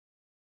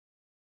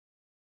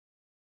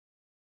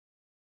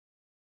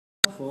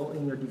helpful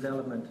in your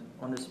development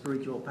on the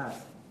spiritual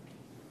path.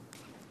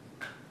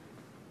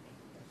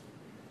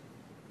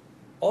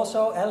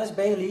 Also, Alice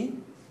Bailey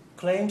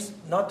claims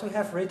not to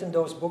have written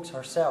those books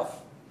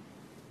herself.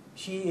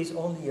 She is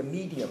only a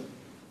medium.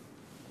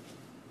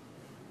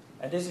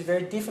 And this is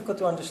very difficult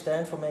to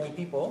understand for many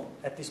people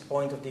at this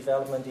point of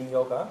development in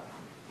yoga.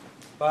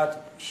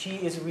 But she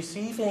is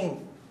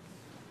receiving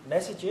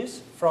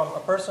messages from a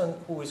person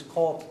who is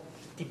called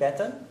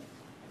Tibetan,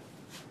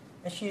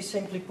 and she is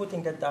simply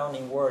putting that down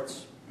in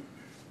words.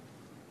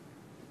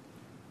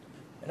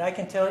 And I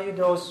can tell you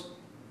those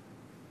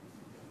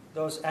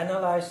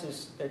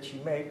analyses that she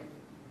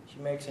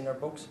makes in her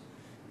books,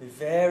 are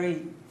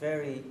very,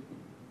 very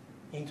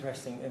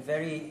interesting and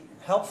very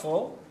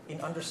helpful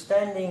in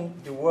understanding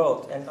the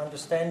world and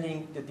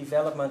understanding the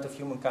development of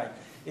humankind.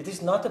 It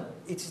is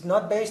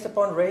not based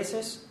upon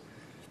races.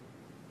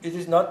 It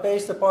is not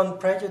based upon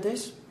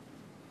prejudice.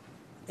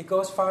 It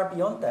goes far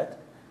beyond that.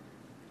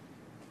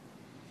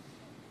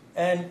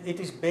 And it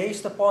is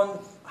based upon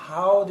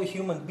how the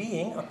human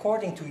being,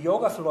 according to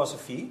yoga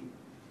philosophy,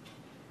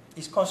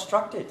 is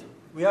constructed.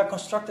 We are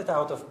constructed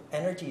out of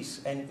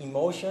energies and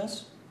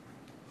emotions.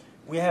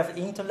 We have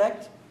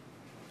intellect,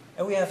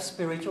 and we have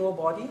spiritual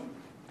body.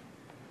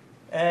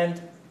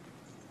 And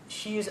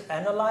she is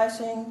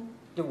analyzing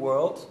the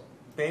world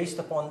based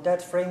upon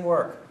that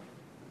framework.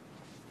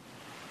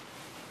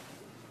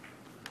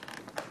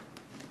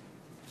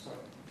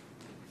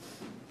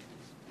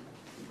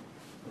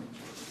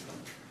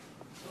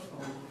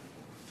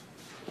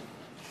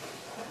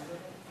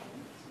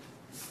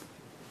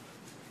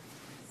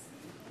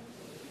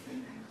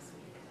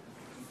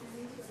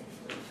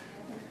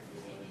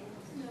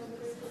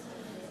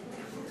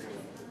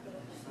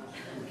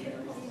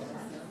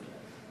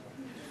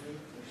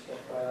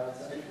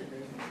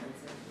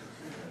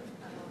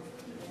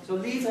 So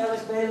leave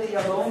Alice Bailey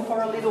alone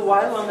for a little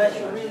while unless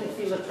you really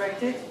feel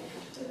attracted.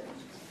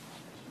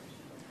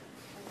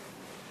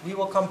 We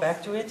will come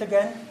back to it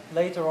again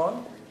later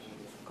on,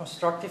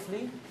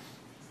 constructively.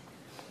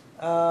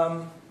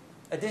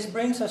 This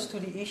brings us to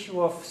the issue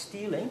of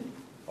stealing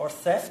or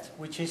theft,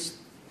 which is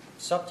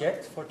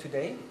subject for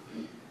today.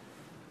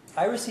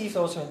 I received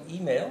also an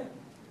email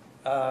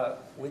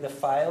with a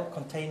file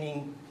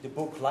containing the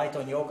book Light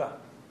on Yoga.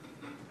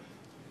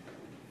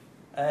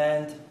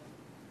 And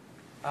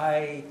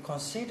I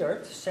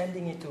considered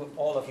sending it to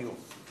all of you.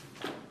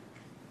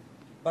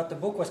 But the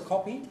book was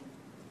copied,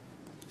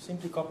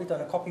 simply copied on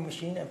a copy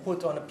machine and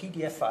put on a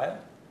PDF file.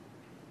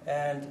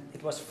 And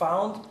it was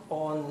found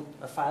on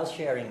a file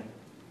sharing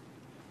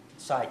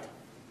site.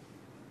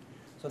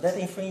 So that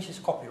infringes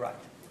copyright.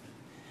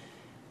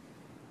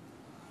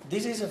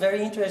 This is a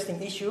very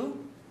interesting issue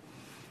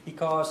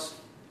because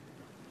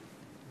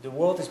the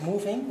world is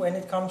moving when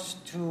it comes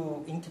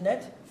to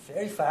internet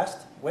very fast,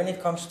 when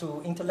it comes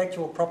to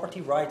intellectual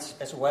property rights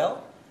as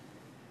well.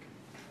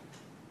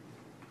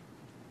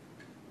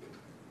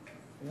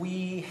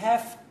 We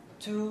have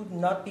to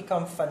not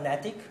become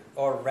fanatic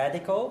or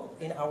radical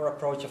in our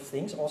approach of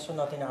things, also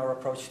not in our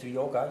approach to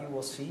yoga. You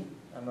will see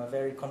I'm a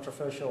very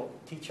controversial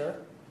teacher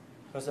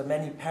because there are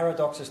many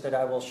paradoxes that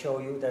I will show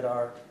you that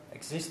are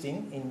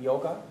existing in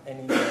yoga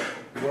and in the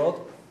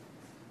world.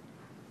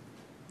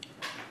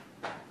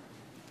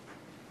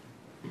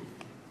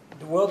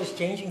 The world is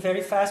changing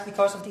very fast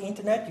because of the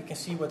internet. You can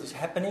see what is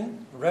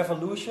happening.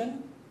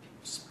 Revolution,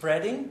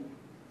 spreading.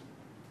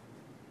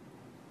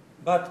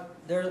 But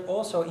there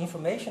also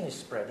information is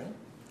spreading.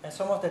 And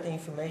some of that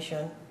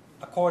information,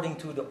 according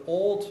to the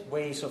old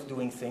ways of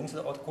doing things,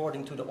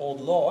 according to the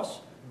old laws,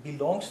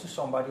 belongs to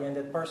somebody, and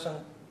that person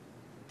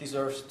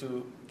deserves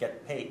to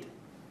get paid.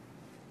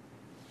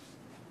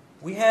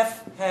 We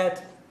have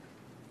had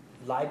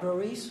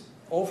libraries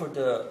over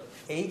the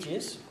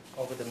ages,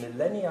 over the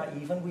millennia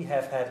even, we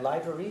have had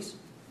libraries.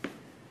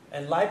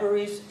 And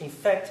libraries, in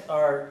fact,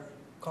 are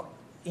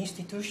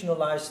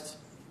institutionalized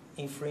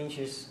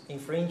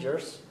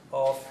infringers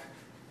of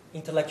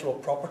intellectual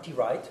property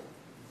right.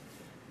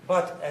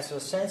 But as a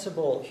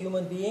sensible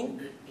human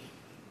being,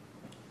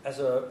 as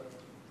a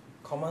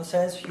common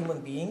sense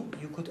human being,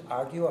 you could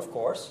argue, of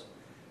course,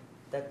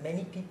 that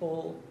many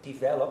people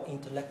develop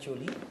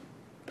intellectually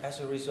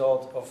as a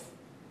result of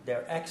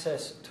their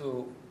access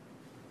to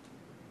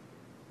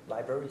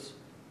libraries.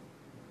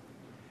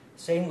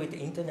 Same with the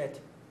internet.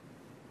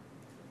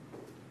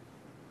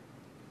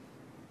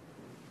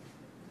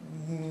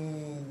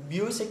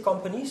 Music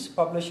companies,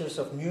 publishers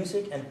of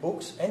music and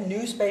books, and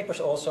newspapers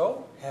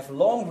also, have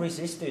long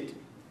resisted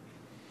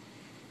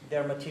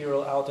their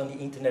material out on the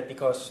internet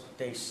because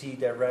they see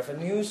their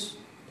revenues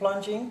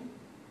plunging,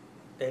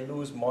 they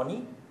lose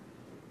money,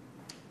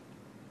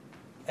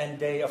 and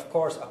they, of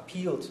course,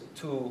 appealed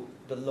to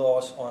the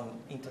laws on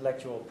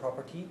intellectual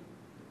property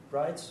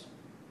rights.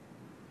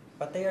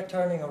 But they are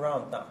turning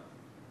around now.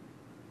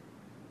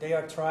 They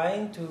are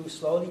trying to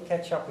slowly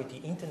catch up with the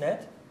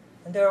internet,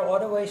 and there are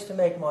other ways to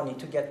make money,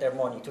 to get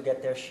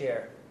their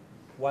share,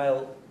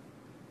 while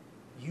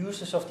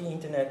users of the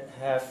internet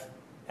have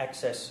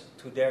access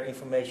to their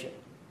information.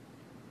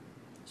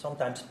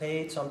 Sometimes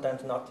paid,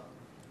 sometimes not.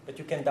 But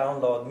you can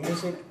download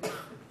music.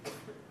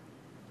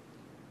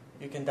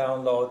 You can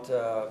download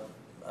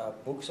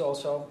books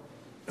also.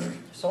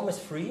 Some is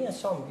free and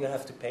some you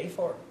have to pay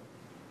for.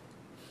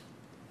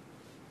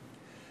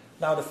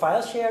 Now the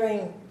file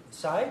sharing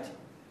site,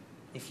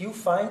 if you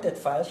find that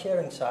file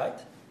sharing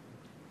site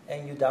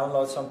and you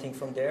download something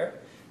from there,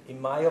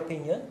 in my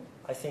opinion,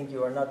 I think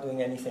you are not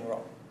doing anything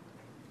wrong.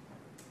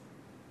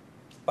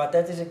 But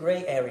that is a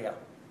gray area.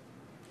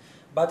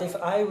 But if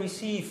I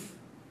receive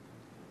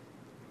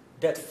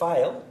that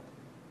file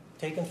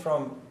taken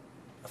from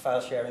a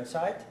file sharing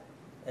site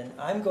and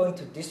I'm going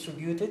to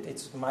distribute it,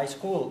 it's my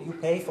school, you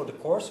pay for the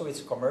course, so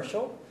it's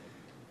commercial,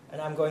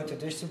 and I'm going to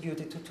distribute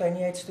it to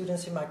 28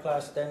 students in my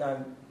class, then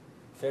I'm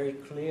very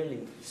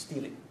clearly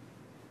stealing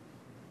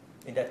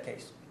in that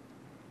case.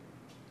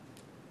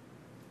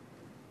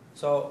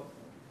 So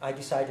I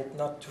decided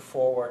not to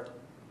forward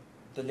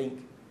the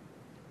link.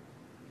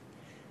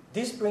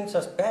 This brings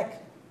us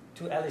back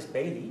to Alice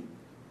Bailey,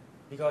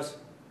 because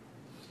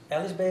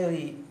Alice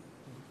Bailey,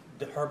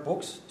 her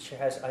books,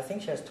 I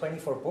think she has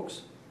 24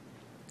 books.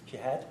 She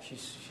had.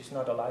 She's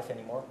not alive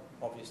anymore,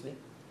 obviously.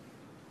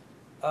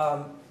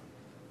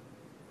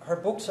 Her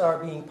books are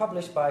being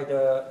published by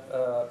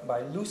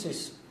by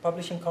Lucis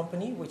Publishing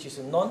Company, which is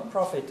a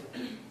non-profit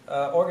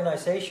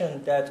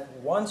organization that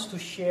wants to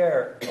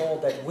share all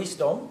that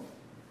wisdom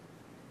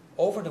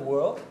over the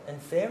world, and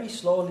very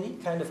slowly,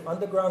 kind of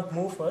underground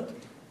movement,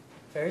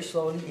 very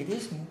slowly, it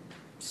is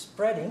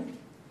spreading.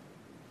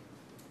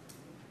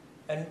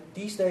 And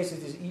these days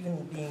it is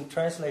even being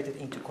translated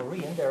into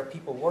Korean. There are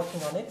people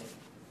working on it.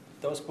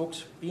 Those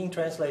books being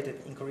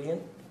translated in Korean.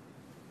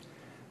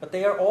 But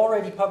they are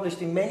already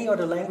published in many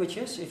other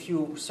languages. If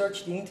you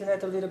search the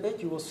internet a little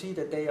bit, you will see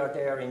that they are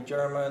there in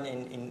German,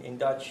 in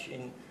Dutch,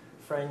 in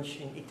French,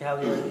 in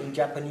Italian, in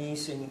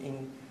Japanese,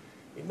 in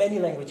many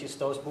languages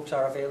those books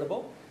are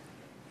available.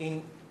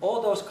 In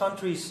all those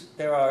countries,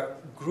 there are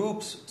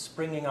groups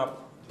springing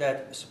up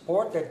that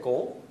support that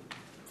goal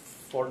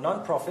for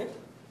non-profit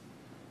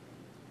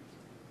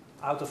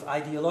out of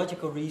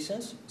ideological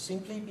reasons,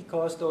 simply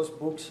because those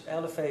books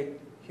elevate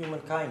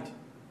humankind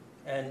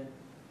and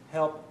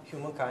help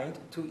humankind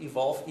to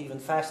evolve even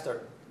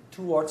faster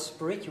towards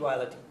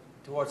spirituality,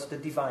 towards the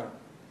divine.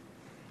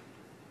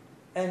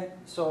 And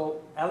so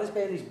Alice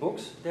Bailey's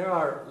books, there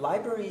are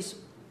libraries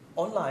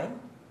online,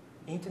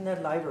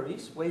 internet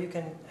libraries, where you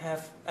can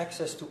have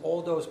access to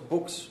all those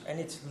books, and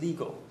it's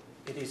legal.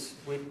 It is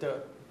with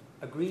the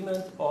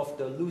agreement of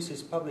the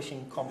Lucis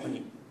Publishing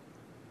Company,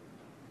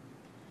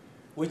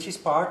 which is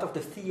part of the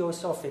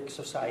Theosophic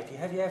Society.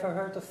 Have you ever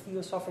heard of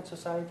Theosophic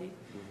Society?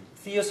 Mm-hmm.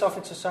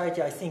 Theosophic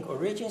Society, I think,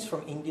 origins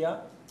from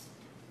India,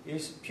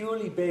 is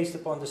purely based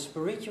upon the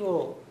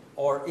spiritual,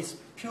 or is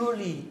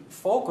purely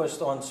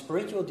focused on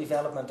spiritual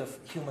development of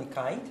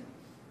humankind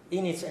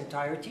in its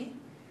entirety.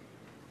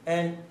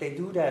 And they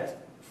do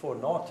that for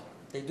naught.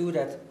 They do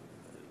that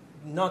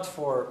not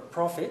for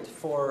profit,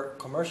 for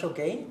commercial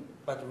gain,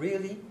 but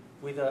really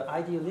with an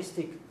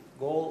idealistic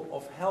goal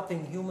of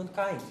helping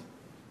humankind.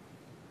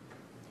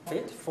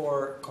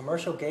 For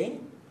commercial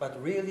gain,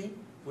 but really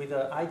with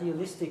an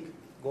idealistic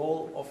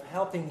goal of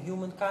helping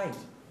humankind.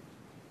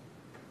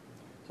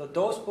 So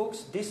those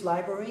books, this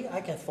library, I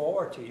can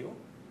forward to you,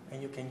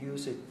 and you can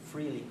use it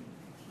freely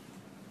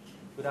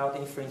without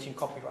infringing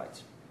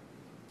copyrights.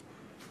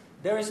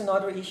 There is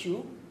another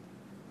issue.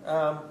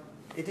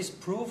 It is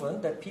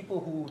proven that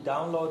people who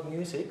download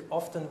music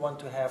often want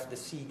to have the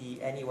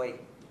CD anyway.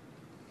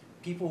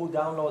 People who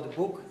download a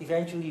book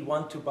eventually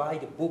want to buy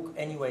the book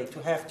anyway,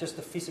 to have just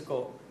a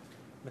physical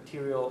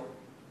material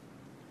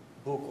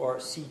book or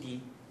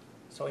CD.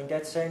 So in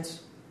that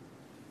sense,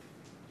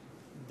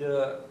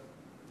 the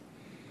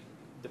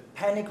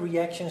panic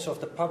reactions of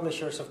the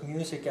publishers of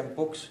music and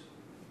books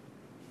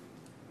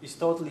is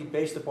totally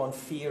based upon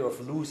fear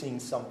of losing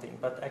something,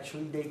 but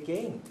actually they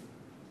gain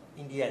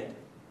in the end.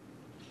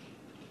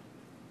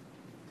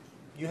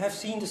 You have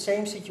seen the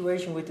same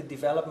situation with the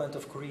development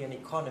of Korean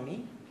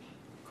economy.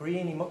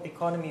 Korean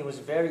economy was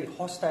very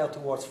hostile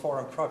towards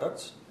foreign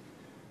products,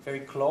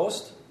 very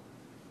closed,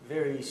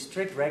 very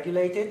strict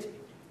regulated,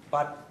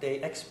 but they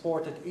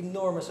exported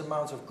enormous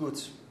amounts of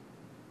goods.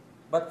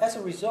 But as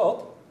a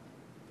result,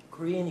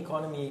 Korean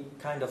economy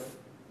kind of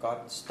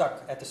got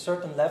stuck. At a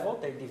certain level,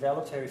 they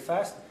developed very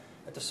fast.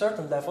 At a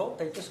certain level,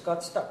 they just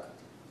got stuck.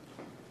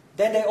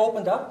 Then they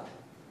opened up.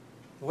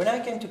 When I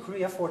came to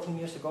Korea 14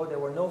 years ago, there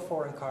were no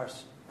foreign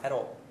cars at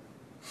all.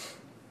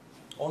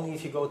 Only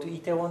if you go to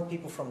Itaewon,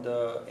 people from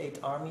the 8th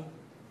Army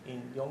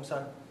in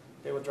Yongsan,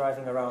 they were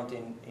driving around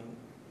in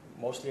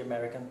mostly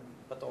American,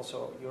 but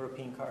also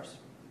European cars.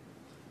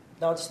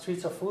 Now the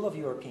streets are full of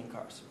European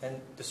cars,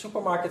 and the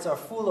supermarkets are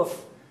full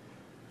of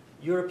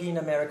European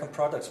American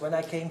products. When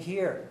I came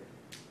here,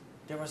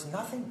 there was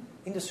nothing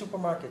in the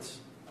supermarkets.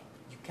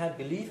 You can't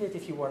believe it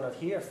if you were not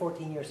here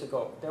 14 years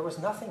ago. There was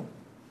nothing,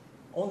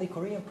 only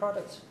Korean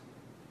products.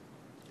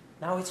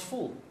 Now it's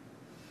full.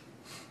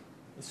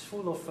 It's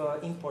full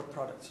of import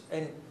products.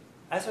 And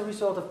as a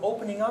result of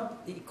opening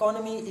up, the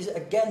economy is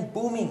again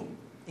booming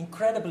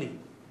incredibly.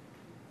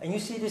 And you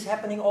see this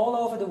happening all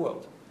over the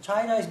world.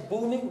 China is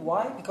booming.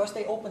 Why? Because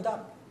they opened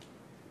up.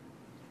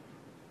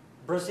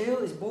 Brazil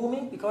is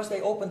booming because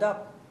they opened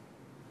up.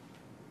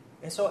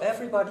 And so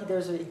everybody,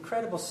 there's an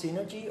incredible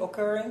synergy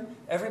occurring.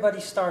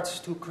 Everybody starts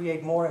to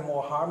create more and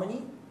more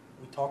harmony.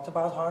 We talked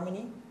about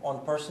harmony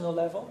on personal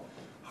level.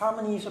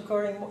 Harmony is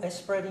occurring and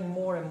spreading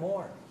more and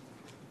more.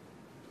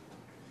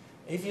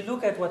 If you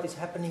look at what is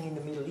happening in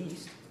the Middle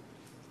East,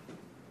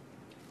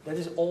 that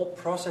is all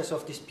process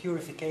of this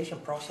purification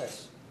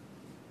process.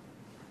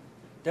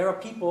 There are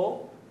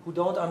people who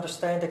don't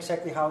understand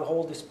exactly how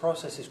all this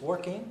process is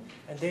working,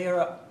 and they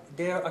are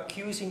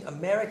accusing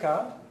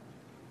America,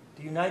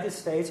 the United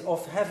States,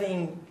 of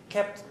having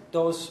kept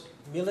those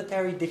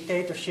military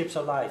dictatorships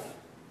alive.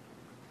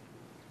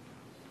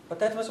 But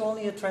that was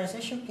only a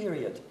transition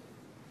period.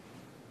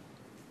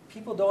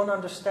 People don't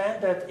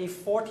understand that if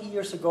 40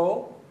 years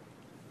ago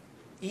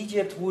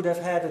Egypt would have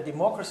had a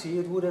democracy,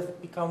 it would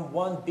have become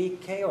one big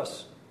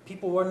chaos.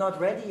 People were not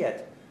ready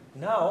yet.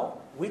 Now,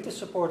 with the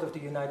support of the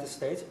United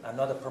States, I'm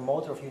not a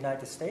promoter of the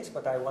United States,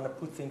 but I want to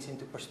put things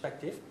into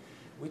perspective.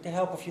 With the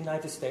help of the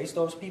United States,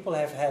 those people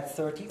have had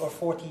 30 or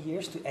 40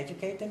 years to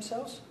educate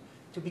themselves,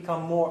 to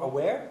become more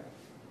aware.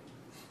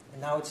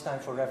 And now it's time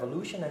for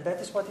revolution, and that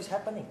is what is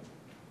happening.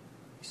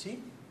 You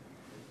see?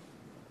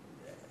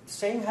 The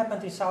same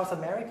happened in South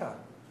America.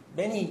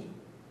 Many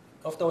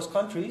of those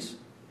countries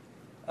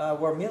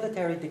were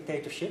military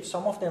dictatorships.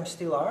 Some of them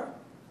still are,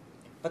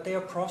 but they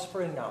are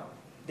prospering now.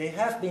 They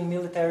have been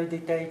military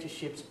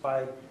dictatorships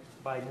by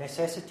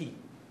necessity,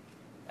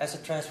 as a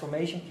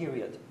transformation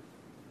period.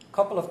 A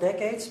couple of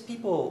decades,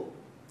 people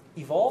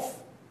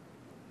evolve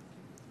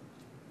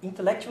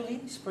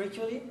intellectually,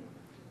 spiritually.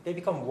 They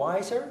become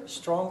wiser,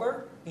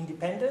 stronger,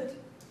 independent,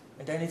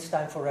 and then it's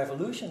time for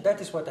revolution.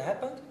 That is what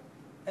happened.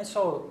 And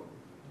so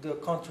the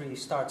country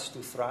starts to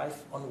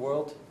thrive on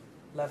world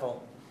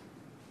level.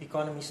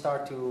 Economies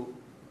start to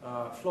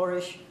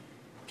flourish.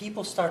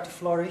 People start to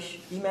flourish.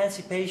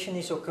 Emancipation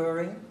is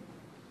occurring.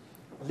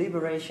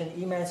 Liberation,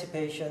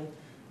 emancipation.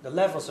 The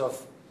levels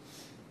of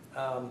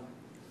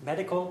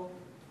medical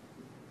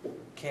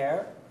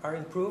care are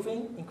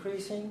improving,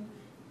 increasing.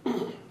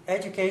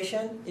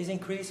 Education is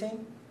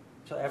increasing.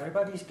 So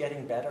everybody is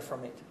getting better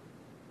from it.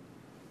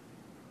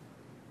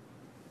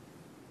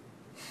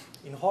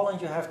 In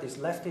Holland you have this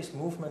leftist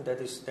movement that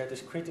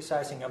is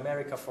criticizing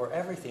America for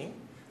everything,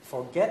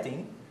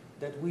 forgetting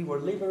that we were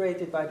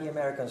liberated by the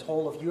Americans,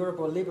 whole of Europe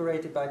were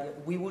liberated by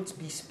we would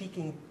be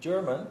speaking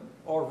German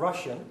or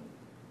Russian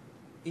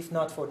if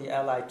not for the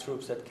Allied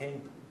troops that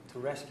came to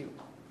rescue.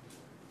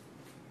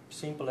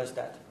 Simple as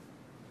that.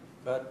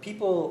 But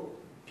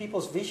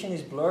people's vision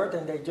is blurred,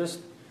 and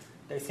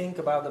they think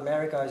about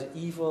America as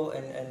evil,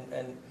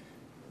 and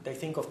they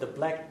think of the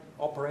black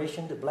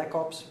operation, the black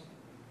ops.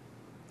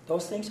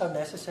 Those things are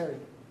necessary.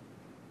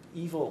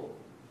 Evil.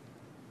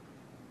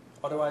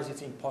 Otherwise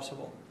it's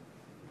impossible.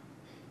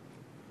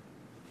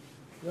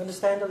 You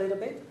understand a little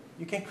bit?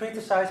 You can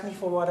criticize me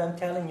for what I'm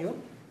telling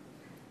you,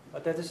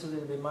 but that is a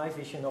little bit my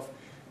vision of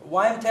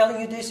why I'm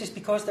telling you this is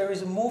because there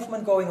is a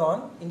movement going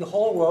on in the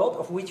whole world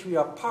of which we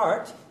are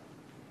part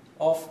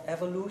of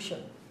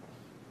evolution.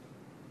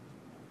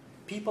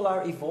 People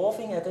are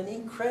evolving at an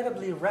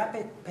incredibly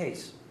rapid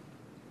pace.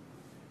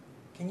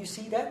 Can you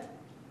see that?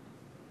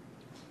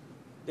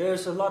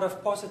 There's a lot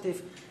of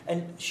positive,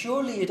 and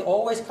surely it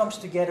always comes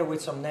together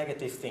with some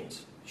negative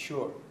things.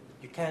 Sure,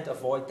 you can't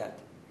avoid that.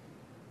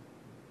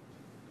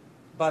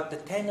 But the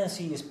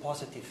tendency is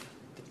positive.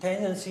 The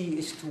tendency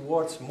is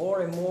towards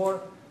more and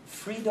more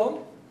freedom,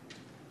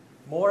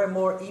 more and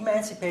more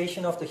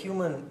emancipation of the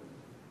human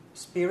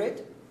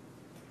spirit.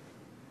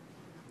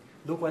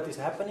 Look what is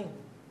happening.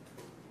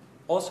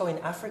 Also in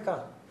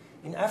Africa.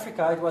 In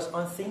Africa it was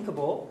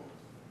unthinkable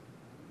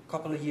a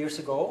couple of years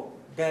ago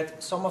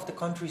that some of the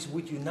countries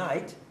would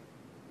unite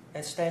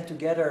and stand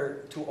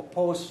together to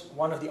oppose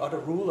one of the other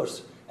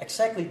rulers.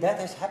 Exactly that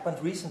has happened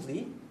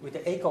recently with the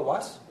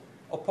ECOWAS,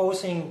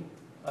 opposing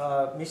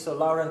Mr.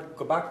 Laurent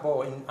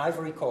Gbagbo in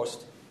Ivory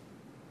Coast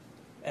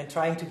and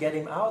trying to get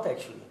him out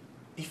actually.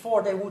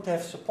 Before they would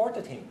have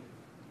supported him.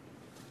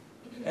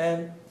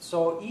 And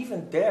so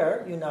even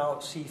there you now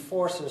see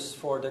forces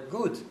for the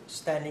good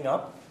standing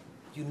up,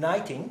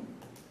 uniting,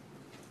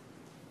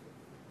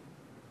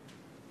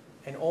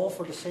 and all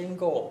for the same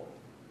goal.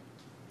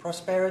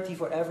 Prosperity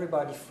for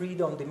everybody,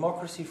 freedom,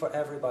 democracy for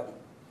everybody.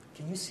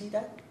 Can you see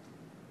that?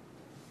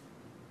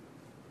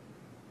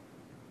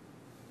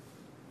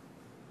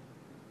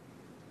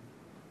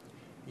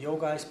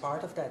 Yoga is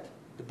part of that.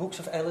 The books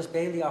of Alice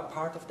Bailey are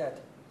part of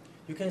that.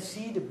 You can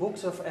see the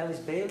books of Alice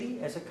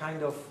Bailey as a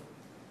kind of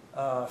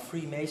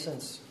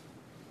Freemasons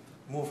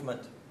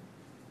movement.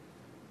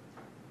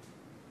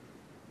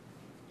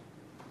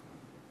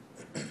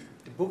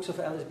 The books of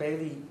Alice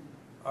Bailey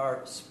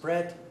are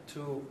spread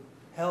to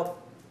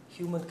help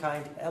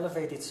humankind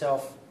elevate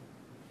itself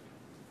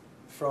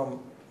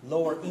from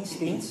lower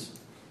instincts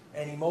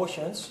and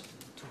emotions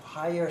to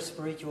higher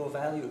spiritual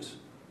values.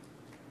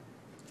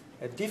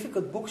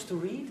 Difficult books to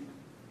read,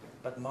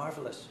 but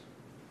marvelous.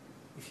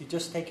 If you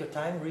just take your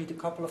time, read a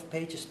couple of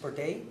pages per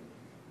day,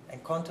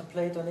 and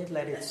contemplate on it,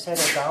 let it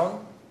settle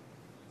down.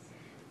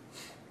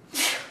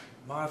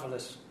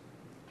 Marvelous.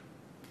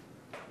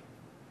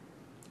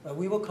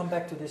 We will come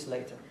back to this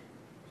later,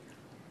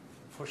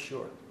 for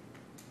sure.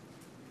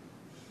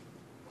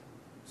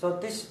 So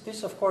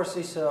this of course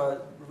is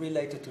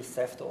related to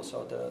theft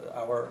also,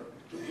 our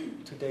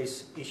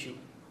today's issue.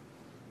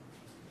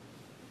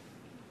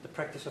 The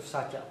practice of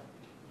satya.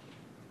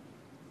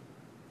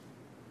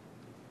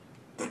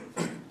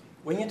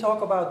 When you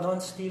talk about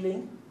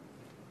non-stealing,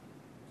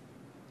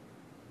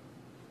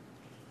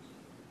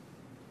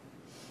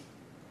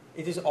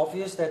 it is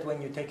obvious that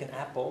when you take an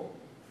apple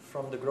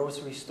from the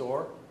grocery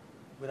store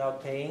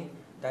without paying,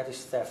 that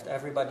is theft.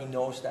 Everybody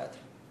knows that.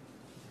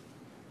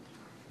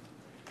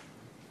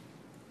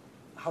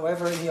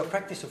 However, in your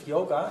practice of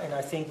yoga, and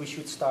I think we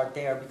should start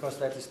there because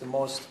that is the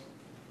most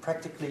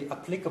practically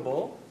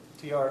applicable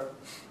to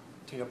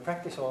your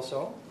practice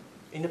also.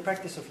 In the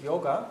practice of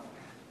yoga,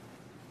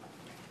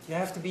 you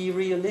have to be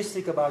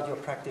realistic about your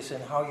practice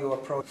and how you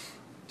approach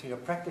to your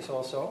practice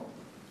also.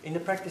 In the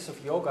practice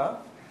of yoga,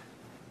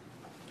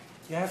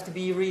 you have to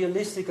be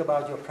realistic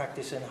about your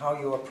practice and how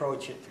you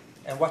approach it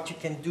and what you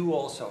can do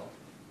also.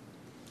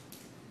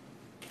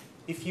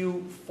 If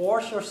you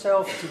force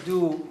yourself to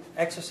do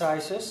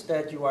exercises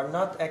that you are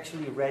not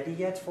actually ready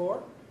yet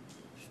for,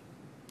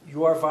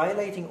 you are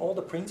violating all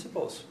the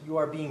principles. You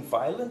are being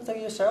violent to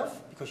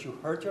yourself because you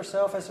hurt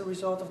yourself as a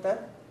result of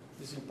that.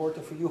 This is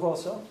important for you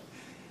also.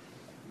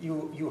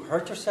 You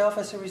hurt yourself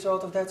as a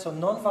result of that. So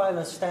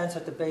non-violence stands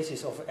at the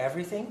basis of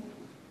everything.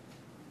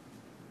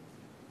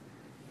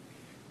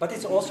 But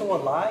it's also a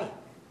lie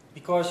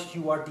because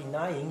you are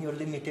denying your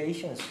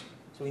limitations.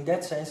 So in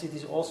that sense, it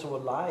is also a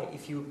lie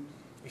if you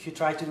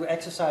try to do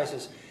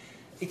exercises.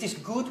 It is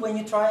good when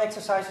you try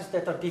exercises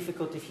that are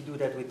difficult if you do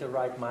that with the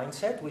right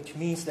mindset, which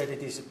means that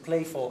it is a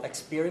playful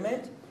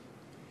experiment.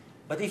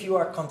 But if you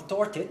are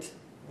contorted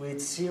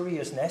with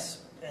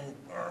seriousness and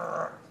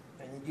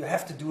you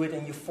have to do it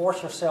and you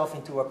force yourself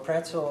into a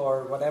pretzel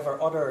or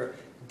whatever other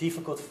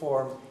difficult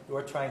form you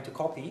are trying to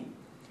copy,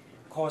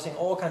 causing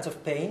all kinds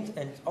of pain,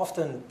 and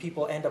often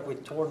people end up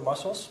with torn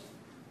muscles,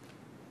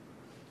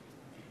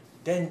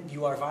 then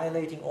you are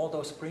violating all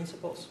those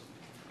principles.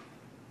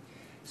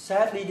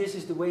 Sadly, this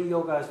is the way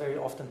yoga is very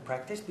often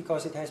practiced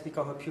because it has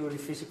become a purely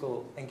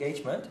physical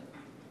engagement.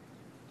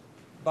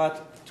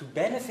 But to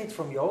benefit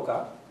from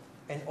yoga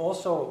and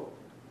also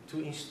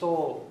to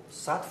install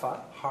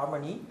sattva,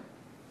 harmony,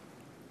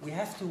 we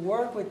have to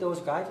work with those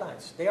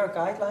guidelines. They are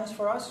guidelines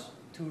for us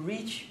to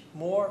reach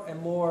more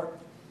and more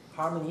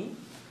harmony,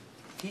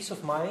 peace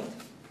of mind,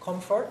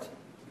 comfort,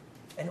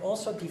 and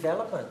also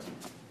development.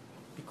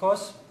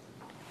 Because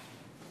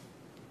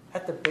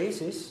at the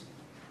basis,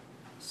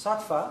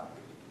 sattva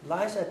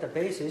lies at the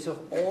basis of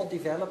all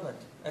development,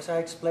 as I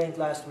explained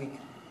last week,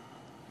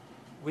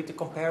 with the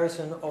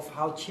comparison of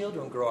how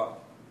children grow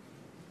up.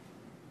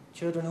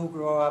 Children who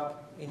grow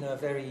up in a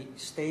very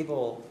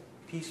stable,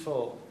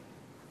 peaceful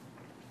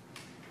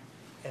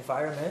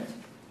environment,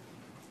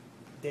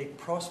 they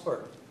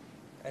prosper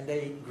and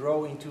they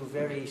grow into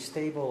very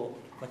stable,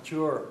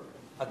 mature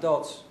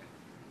adults.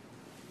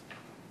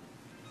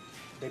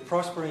 They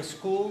prosper in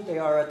school, they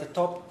are at the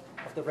top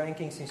of the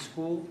rankings in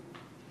school.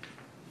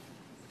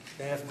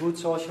 They have good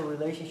social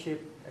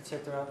relationship,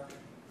 etc.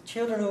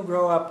 Children who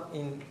grow up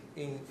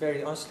in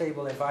very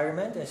unstable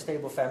environment and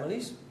stable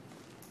families,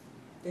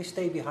 they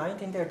stay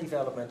behind in their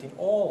development in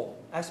all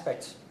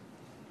aspects.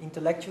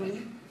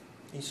 Intellectually,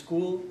 in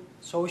school,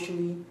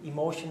 socially,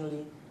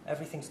 emotionally,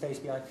 everything stays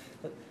behind.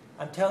 But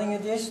I'm telling you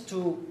this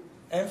to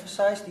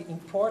emphasize the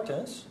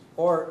importance,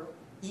 or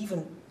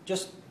even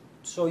just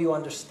so you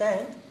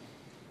understand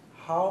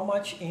how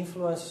much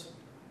influence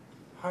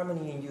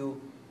harmony in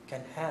you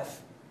can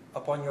have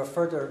upon your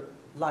further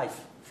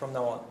life from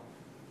now on.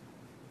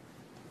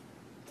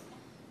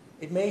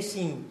 It may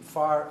seem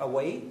far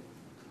away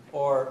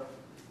or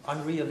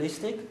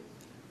unrealistic,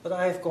 but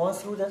I have gone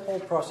through that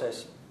whole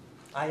process.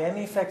 I am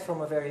in fact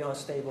from a very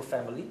unstable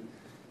family,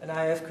 and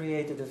I have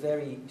created a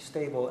very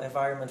stable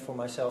environment for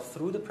myself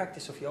through the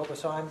practice of yoga.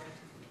 So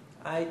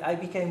I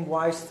became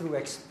wise through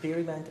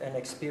experiment and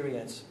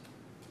experience.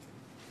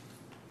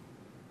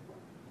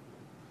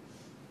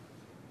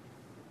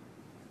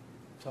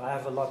 So I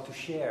have a lot to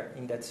share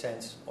in that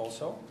sense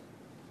also.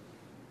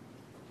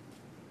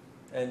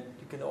 And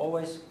you can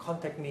always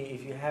contact me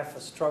if you have a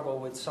struggle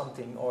with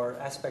something or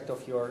aspect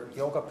of your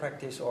yoga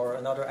practice or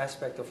another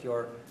aspect of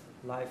your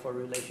life or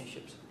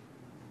relationships.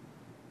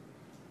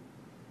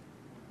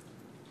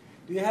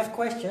 Do you have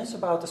questions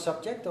about the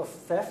subject of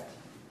theft?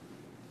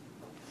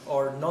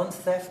 Or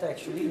non-theft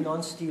actually,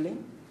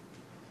 non-stealing?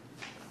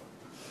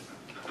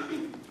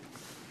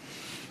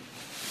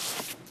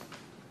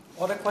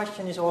 Other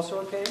question is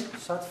also okay?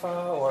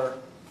 Sattva or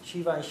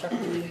Shiva and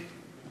Shakti?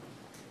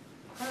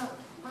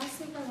 Last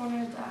thing I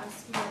wanted to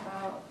ask you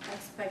about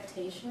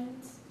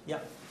expectations. Yeah.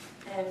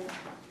 And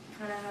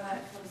kind of how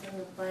that comes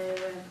into play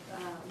with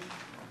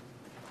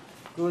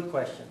Good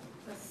question.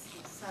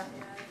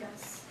 Satya, I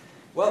guess.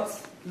 Well,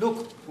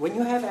 look, when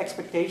you have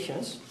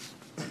expectations,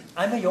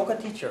 I'm a yoga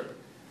teacher.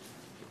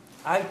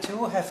 I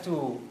too have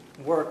to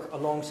work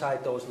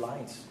alongside those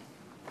lines.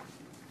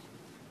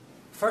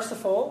 First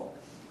of all,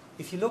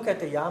 if you look at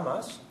the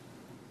yamas,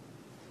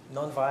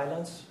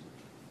 non-violence,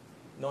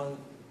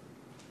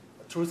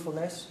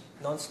 non-truthfulness,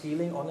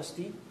 non-stealing,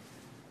 honesty,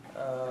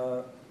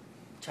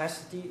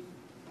 chastity,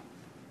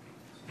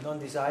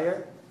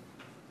 non-desire,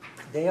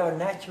 they are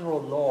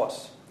natural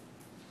laws.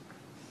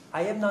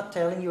 I am not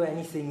telling you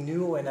anything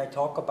new when I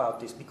talk about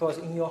this, because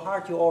in your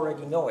heart you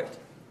already know it.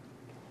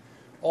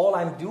 All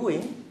I'm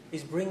doing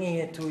is bringing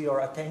it to your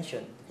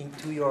attention,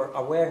 into your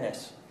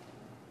awareness,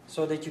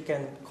 so that you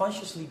can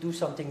consciously do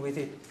something with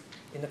it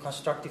in a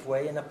constructive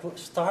way and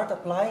start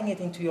applying it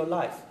into your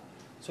life.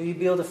 So you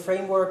build a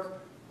framework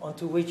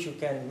onto which you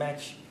can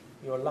match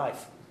your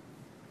life.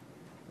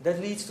 That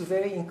leads to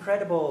very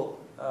incredible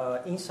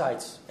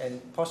insights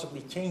and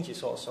possibly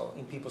changes also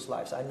in people's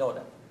lives. I know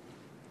that.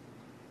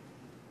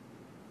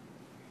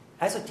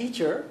 As a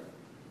teacher,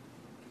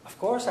 of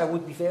course, I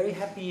would be very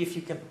happy if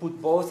you can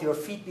put both your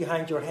feet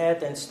behind your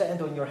head and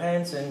stand on your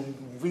hands and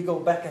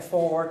wiggle back and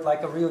forward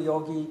like a real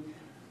yogi.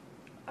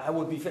 I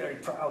would be very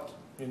proud.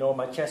 You know,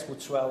 my chest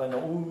would swell and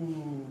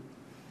ooh.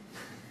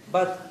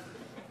 But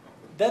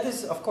that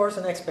is, of course,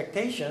 an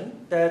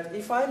expectation that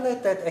if I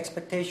let that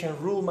expectation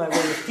rule my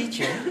way of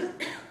teaching,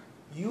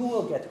 you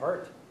will get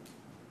hurt.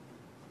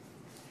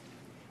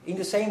 In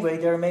the same way,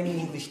 there are many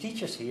English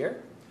teachers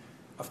here.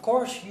 Of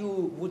course,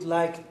 you would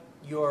like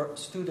your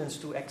students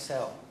to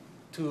excel,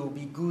 to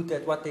be good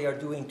at what they are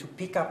doing, to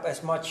pick up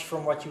as much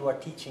from what you are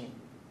teaching.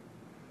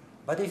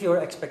 But if your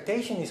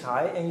expectation is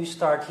high and you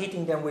start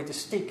hitting them with a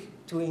stick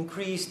to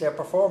increase their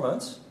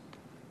performance,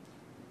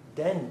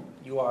 then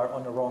you are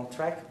on the wrong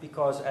track,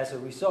 because as a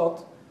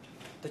result,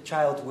 the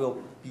child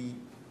will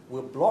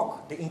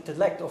block, the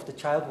intellect of the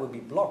child will be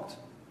blocked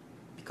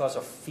because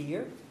of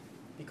fear,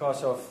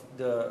 because of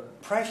the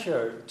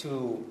pressure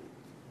to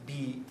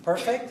be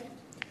perfect.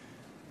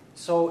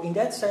 So in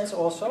that sense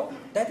also,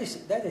 that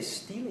is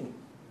stealing.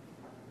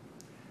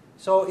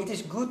 So it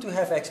is good to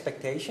have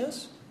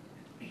expectations.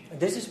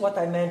 This is what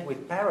I meant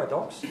with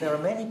paradox. There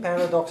are many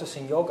paradoxes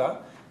in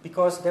yoga,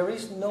 because there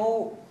is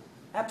no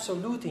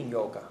absolute in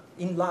yoga,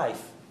 in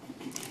life.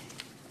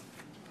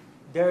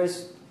 There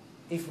is,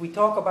 if we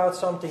talk about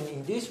something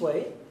in this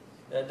way,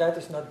 that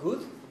is not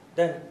good,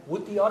 then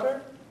would the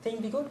other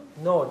thing be good?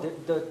 No,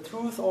 the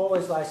truth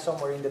always lies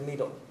somewhere in the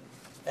middle.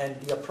 And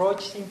the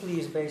approach simply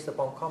is based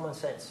upon common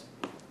sense,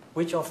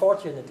 which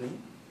unfortunately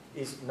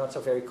is not so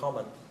very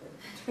common.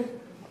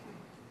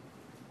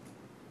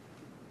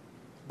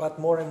 But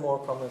more and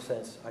more common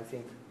sense, I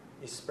think,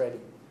 is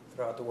spreading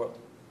throughout the world.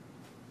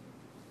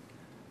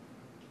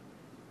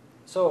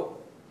 So,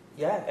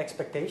 yeah,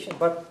 expectation.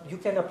 But you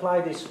can apply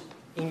this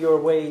in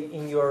your way,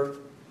 in your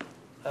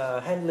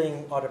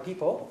handling other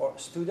people or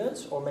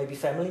students or maybe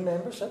family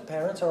members.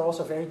 Parents are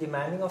also very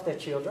demanding of their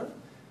children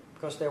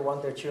because they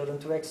want their children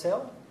to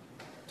excel,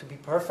 to be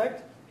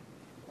perfect.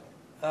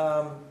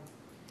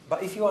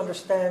 But if you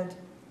understand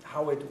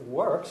how it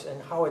works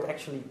and how it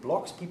actually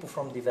blocks people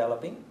from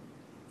developing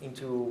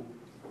into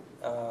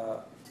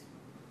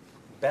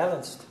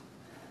balanced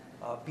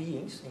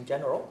beings in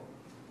general,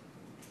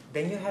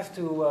 then you have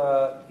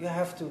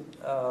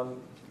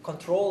to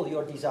control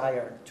your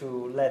desire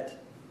to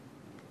let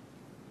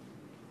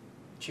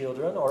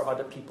children or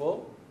other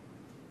people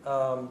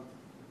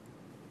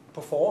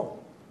perform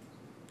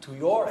to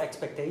your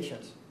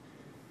expectations.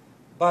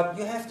 But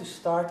you have to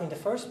start in the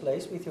first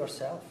place with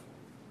yourself.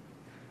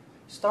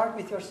 Start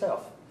with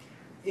yourself.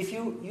 If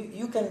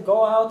you can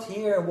go out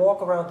here and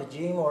walk around the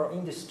gym or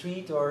in the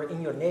street or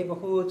in your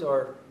neighborhood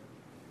or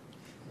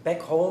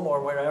back home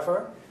or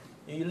wherever,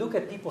 you look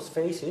at people's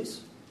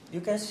faces,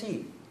 you can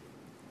see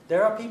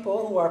there are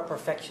people who are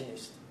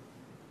perfectionists.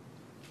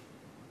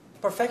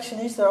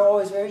 Perfectionists are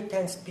always very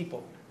tense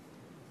people.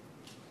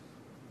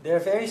 They're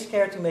very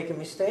scared to make a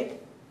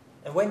mistake,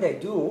 and when they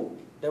do,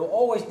 they will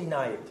always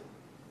deny it.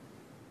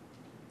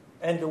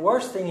 And the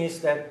worst thing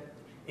is that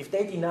if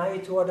they deny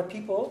it to other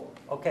people,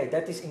 okay,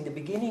 that is in the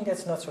beginning,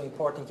 that's not so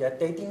important yet.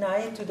 They deny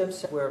it to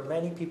themselves. Where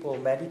many people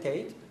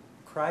meditate,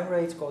 crime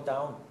rates go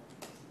down.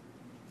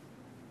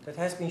 That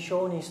has been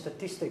shown in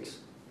statistics.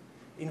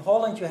 In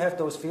Holland, you have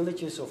those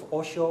villages of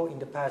Osho, in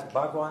the past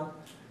Bhagwan.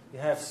 You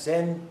have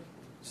Zen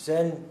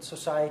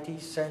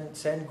societies,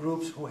 Zen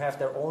groups who have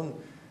their own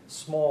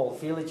small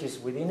villages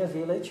within a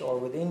village or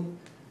within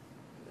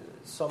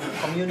some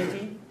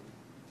community.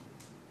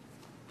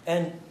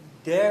 And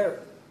their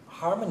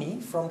harmony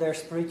from their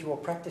spiritual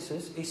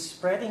practices is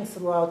spreading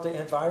throughout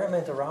the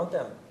environment around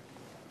them.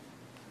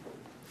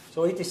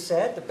 So it is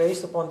said,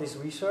 based upon this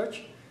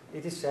research,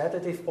 it is said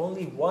that if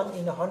only 1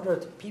 in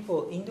 100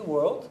 people in the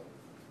world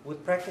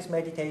would practice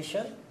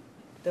meditation,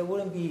 there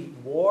wouldn't be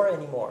war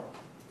anymore.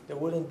 There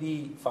wouldn't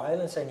be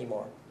violence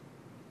anymore.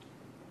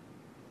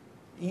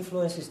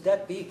 Influence is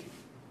that big.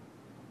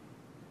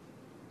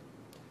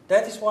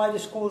 That is why the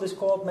school is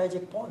called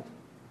Magic Pond.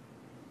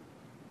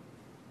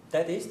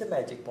 That is the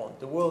magic pond.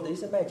 The world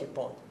is a magic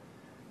pond.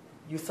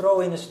 you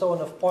throw in a stone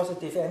of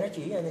positive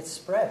energy and it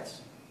spreads.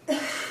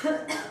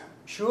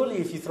 Surely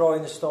if you throw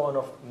in a stone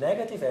of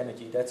negative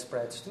energy, that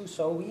spreads too.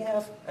 So we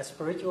have, as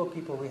spiritual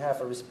people, we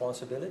have a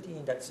responsibility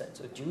in that sense,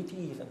 a duty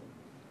even.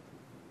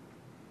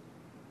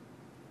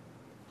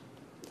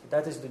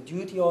 That is the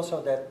duty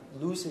also that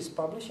Lucy's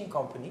publishing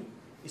company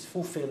is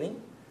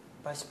fulfilling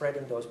by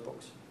spreading those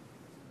books.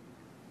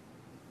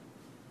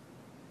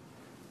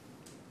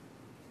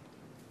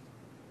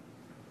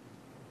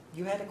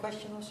 You had a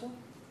question also?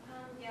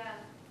 Yeah.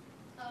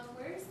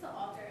 Where is the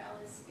author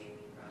Alice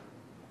Bailey from?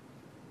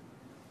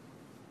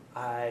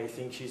 I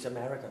think she's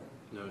American.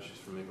 No, she's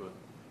from England.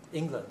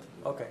 England.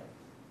 Okay.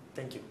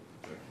 Thank you.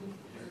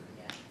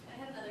 Yeah. I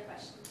had another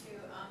question too.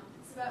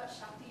 It's about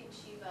Shakti and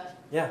Shiva.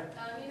 Yeah.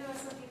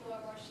 Some people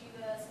are more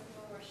Shiva, some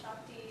people are more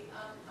Shakti.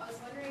 I was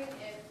wondering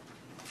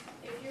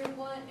if you're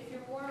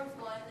more of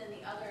one than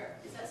the other,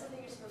 is that something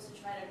you're supposed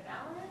to try to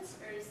balance,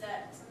 or is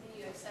that something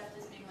you accept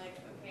as being like,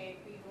 okay,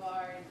 who you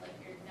are and like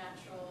your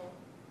natural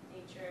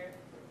nature?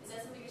 Is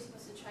that something you're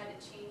supposed to try to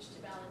change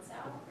to balance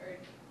out, or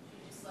do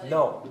you just let it?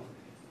 No.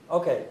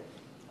 Okay.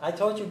 I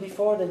told you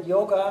before that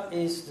yoga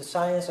is the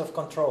science of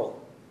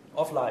control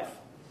of life.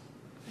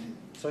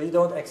 So you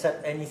don't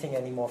accept anything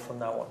anymore from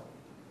now on.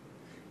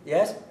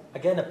 Yes,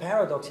 again a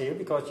paradox here,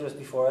 because just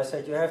before I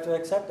said you have to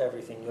accept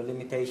everything, your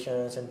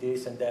limitations and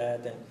this and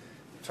that, and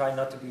try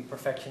not to be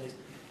perfectionist.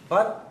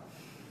 But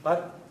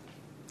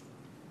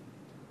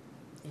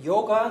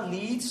yoga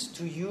leads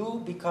to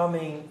you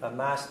becoming a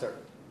master,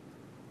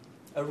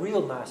 a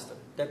real master.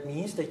 That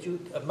means that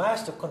a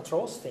master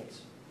controls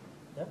things.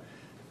 Yeah?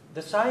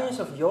 The science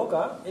of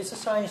yoga is a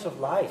science of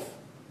life,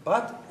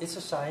 but it's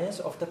a science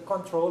of the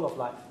control of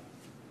life.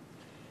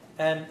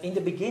 And in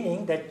the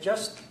beginning, that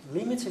just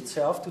limits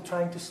itself to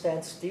trying to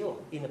stand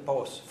still in a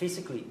pose,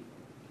 physically.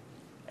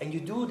 And you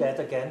do that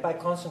again by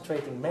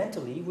concentrating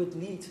mentally, which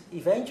leads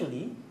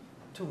eventually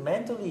to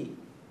mentally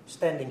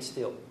standing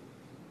still.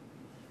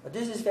 But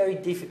this is very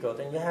difficult,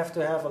 and you have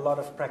to have a lot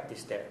of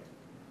practice there.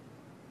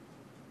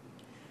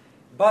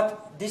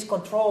 But this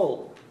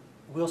control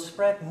will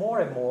spread more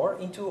and more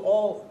into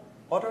all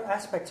other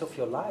aspects of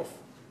your life.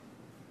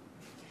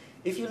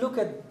 If you look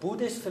at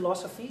Buddhist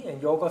philosophy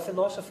and yoga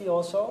philosophy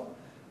also,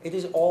 it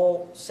is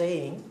all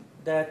saying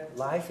that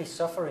life is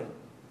suffering.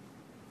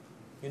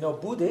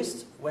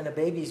 Buddhists, when a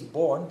baby is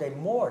born, they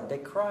mourn, they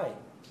cry.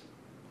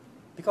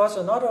 Because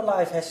another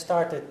life has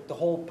started the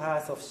whole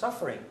path of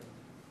suffering.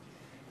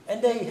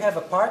 And they have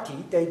a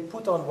party, they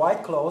put on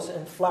white clothes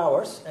and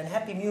flowers and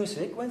happy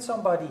music when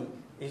somebody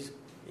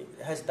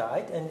has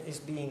died and is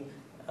being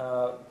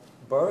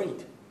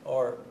buried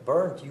or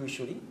burned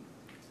usually.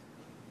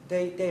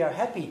 They are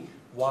happy.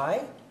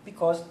 Why?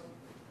 Because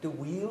the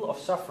wheel of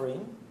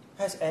suffering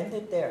has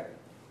ended there.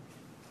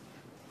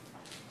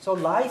 So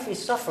life is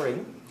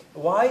suffering.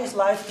 Why is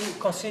life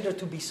considered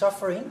to be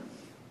suffering?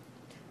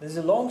 This is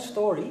a long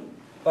story,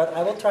 but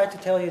I will try to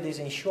tell you this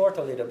in short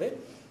a little bit.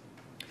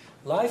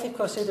 Life is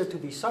considered to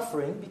be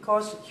suffering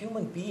because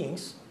human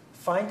beings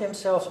find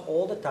themselves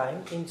all the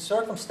time in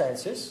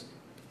circumstances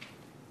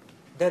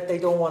that they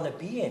don't want to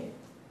be in.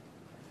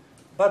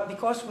 But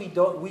because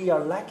we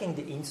are lacking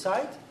the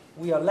insight,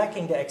 we are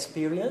lacking the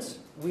experience,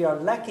 we are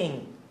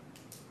lacking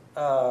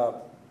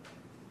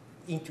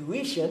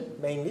intuition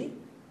mainly,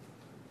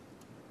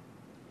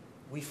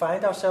 we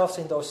find ourselves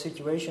in those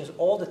situations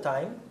all the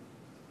time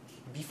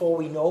before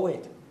we know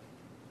it.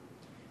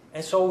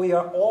 And so we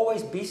are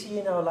always busy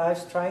in our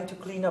lives trying to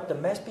clean up the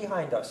mess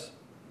behind us,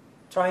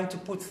 trying to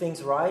put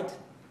things right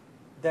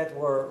that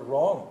were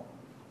wrong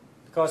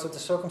because of the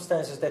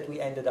circumstances that we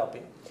ended up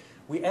in.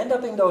 We end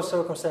up in those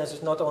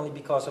circumstances not only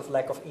because of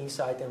lack of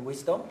insight and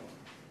wisdom,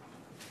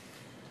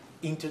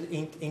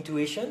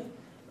 intuition,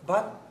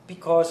 but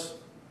because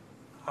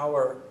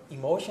our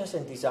emotions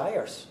and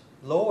desires,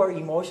 lower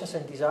emotions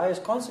and desires,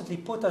 constantly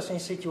put us in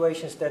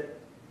situations that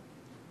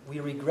we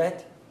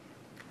regret,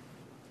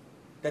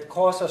 that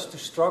cause us to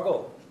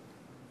struggle.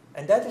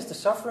 And that is the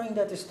suffering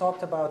that is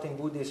talked about in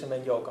Buddhism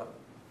and yoga.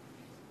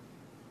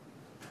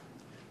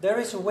 There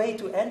is a way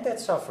to end that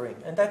suffering,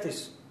 and that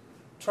is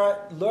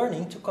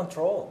learning to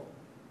control.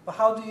 But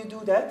how do you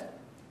do that?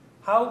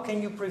 How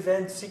can you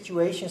prevent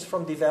situations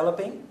from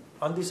developing,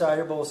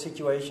 undesirable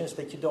situations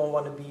that you don't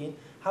want to be in?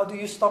 How do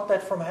you stop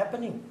that from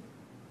happening?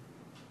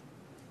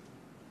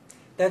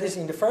 That is,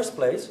 in the first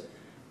place,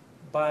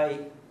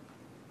 by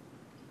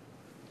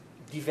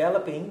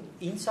developing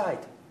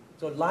insight.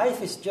 So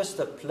life is just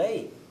a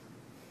play.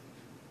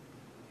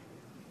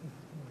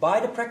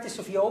 By the practice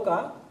of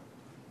yoga,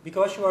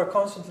 because you are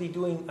constantly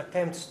doing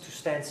attempts to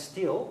stand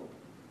still,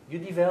 you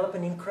develop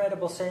an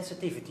incredible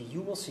sensitivity.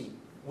 You will see.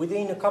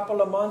 Within a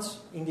couple of months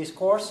in this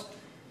course,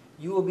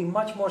 you will be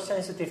much more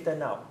sensitive than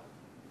now.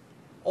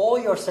 All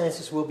your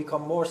senses will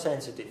become more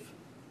sensitive.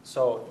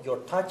 So your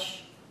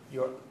touch,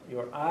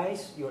 your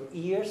eyes, your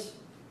ears,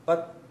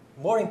 but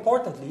more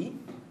importantly,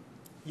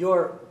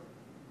 your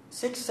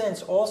sixth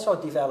sense also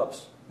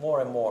develops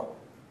more and more.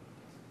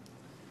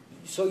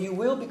 So you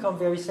will become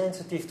very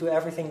sensitive to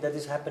everything that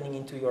is happening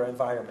into your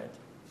environment.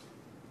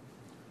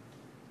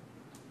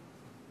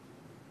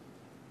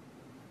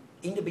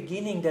 in the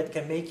beginning that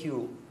can make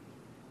you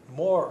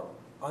more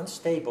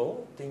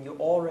unstable than you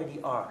already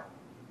are.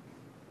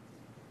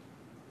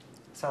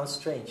 Sounds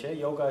strange, eh?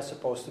 Yoga is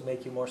supposed to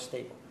make you more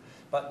stable.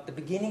 But the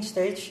beginning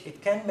stage,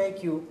 it can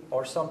make you,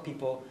 or some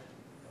people,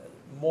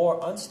 more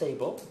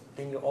unstable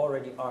than you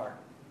already are.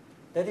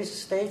 That is a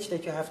stage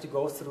that you have to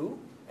go through.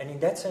 And in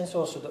that sense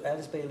also the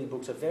Alice Bailey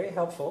books are very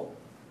helpful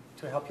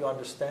to help you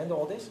understand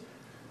all this.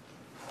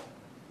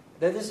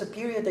 That is a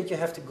period that you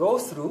have to go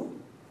through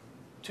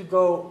to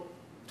go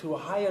to a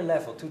higher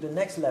level, to the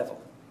next level.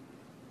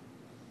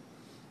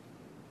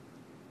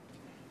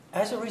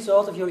 As a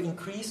result of your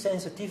increased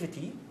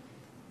sensitivity,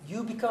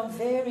 you become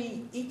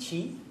very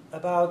itchy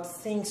about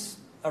things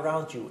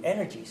around you,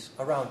 energies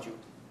around you.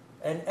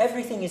 And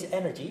everything is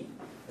energy.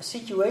 A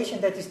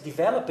situation that is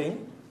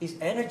developing is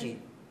energy.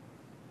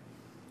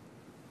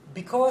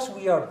 Because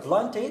we are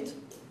blunted,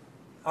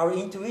 our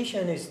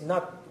intuition is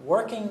not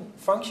working,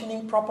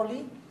 functioning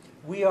properly.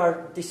 We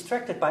are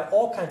distracted by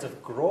all kinds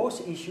of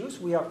gross issues.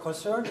 We are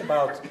concerned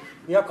about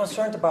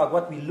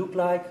what we look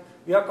like.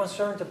 We are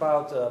concerned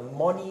about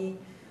money.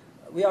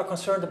 We are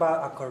concerned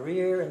about our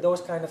career and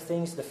those kind of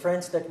things, the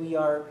friends that we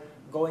are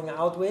going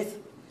out with.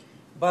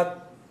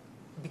 But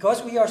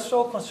because we are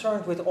so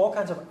concerned with all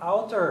kinds of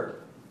outer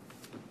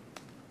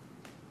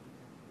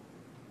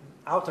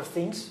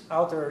things,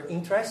 outer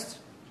interests,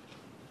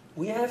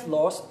 we have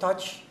lost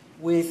touch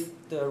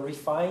with the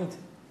refined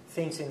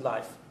things in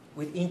life,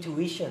 with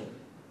intuition.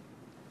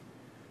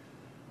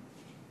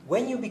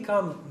 When you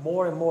become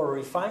more and more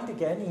refined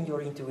again in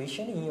your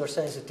intuition, in your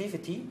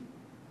sensitivity,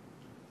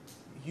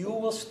 you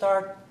will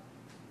start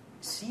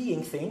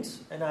seeing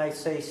things, and I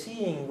say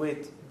seeing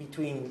with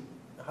between,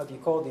 how do you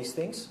call these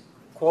things?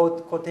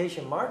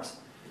 Quotation marks,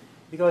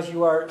 because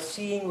you are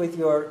seeing with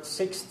your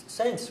sixth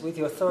sense, with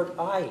your third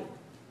eye.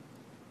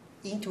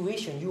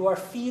 Intuition, you are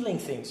feeling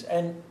things.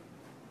 And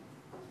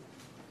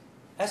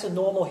as a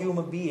normal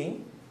human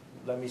being,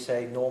 let me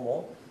say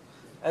normal,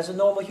 as a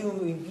normal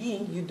human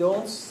being, you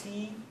don't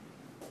see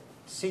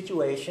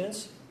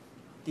situations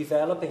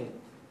developing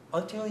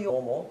until you're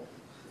normal.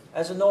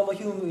 As a normal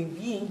human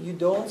being, you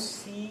don't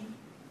see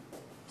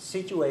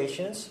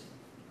situations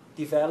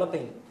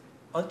developing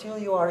until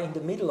you are in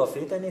the middle of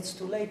it and it's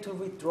too late to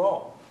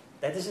withdraw.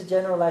 That is a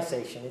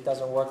generalization. It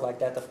doesn't work like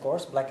that, of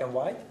course, black and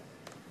white,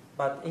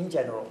 but in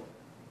general.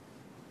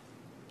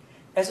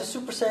 As a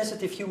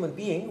supersensitive human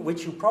being,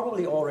 which you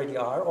probably already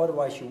are,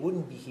 otherwise you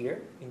wouldn't be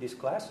here in this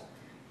class.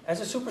 As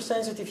a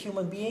supersensitive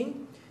human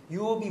being, you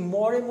will be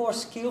more and more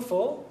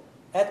skillful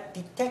at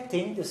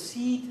detecting the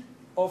seed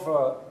of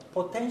a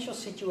potential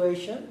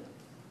situation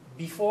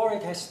before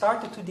it has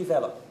started to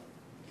develop.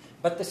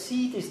 But the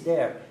seed is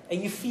there,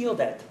 and you feel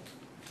that.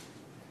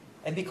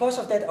 And because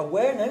of that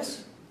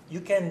awareness, you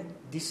can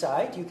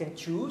decide, you can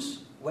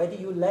choose whether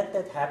you let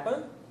that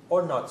happen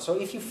or not. So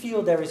if you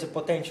feel there is a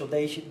potential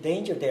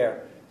danger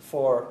there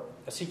for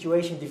a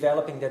situation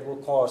developing that will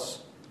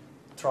cause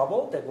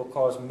trouble, that will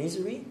cause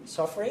misery,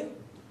 suffering,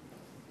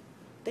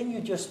 then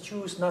you just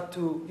choose not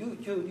to,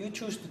 you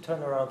choose to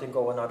turn around and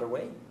go another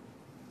way.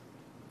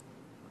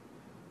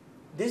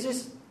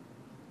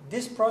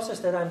 This process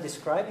that I'm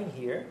describing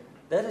here,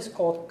 that is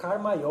called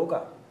karma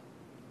yoga.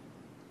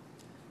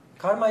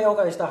 Karma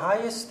yoga is the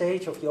highest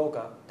stage of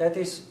yoga. That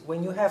is,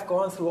 when you have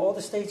gone through all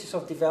the stages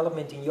of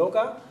development in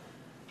yoga,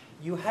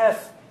 you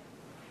have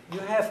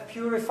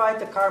purified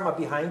the karma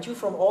behind you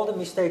from all the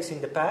mistakes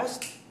in the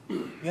past.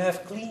 You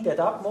have cleaned that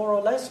up more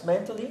or less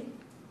mentally.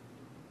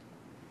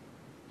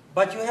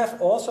 But you have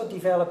also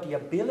developed the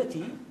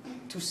ability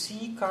to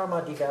see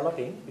karma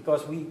developing,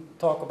 because we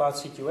talk about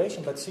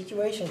situation, but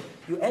situation,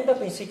 you end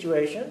up in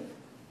situation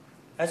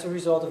as a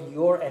result of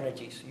your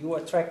energies. You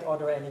attract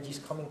other energies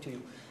coming to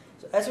you.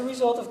 So as a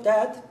result of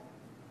that,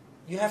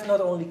 you have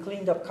not only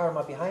cleaned up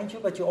karma behind you,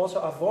 but you also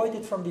avoid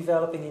it from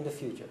developing in the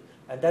future.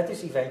 And that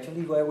is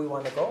eventually where we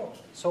want to go.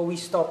 So we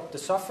stop the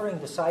suffering,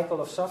 the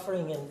cycle of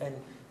suffering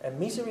and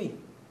misery.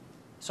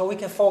 So we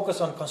can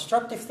focus on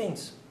constructive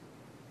things.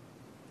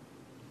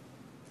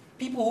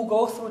 People who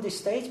go through this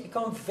stage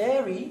become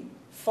very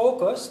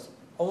focused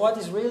on what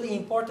is really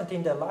important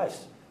in their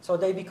lives. So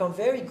they become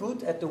very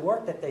good at the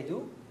work that they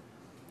do.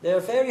 They are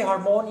very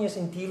harmonious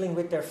in dealing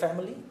with their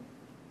family.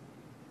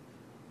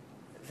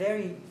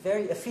 Very,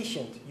 very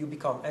efficient you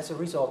become as a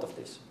result of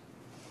this.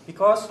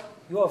 Because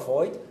you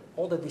avoid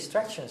all the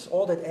distractions,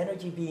 all that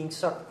energy being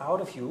sucked out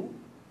of you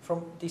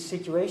from these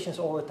situations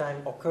all the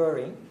time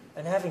occurring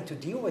and having to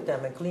deal with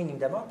them and cleaning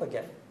them up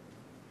again.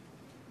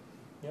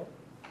 Yeah?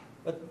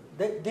 But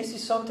this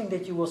is something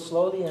that you will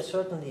slowly and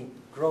certainly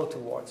grow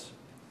towards.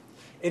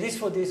 It is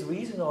for this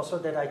reason also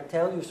that I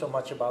tell you so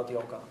much about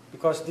yoga.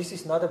 Because this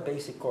is not a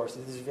basic course,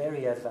 it is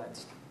very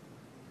advanced.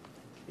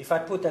 If I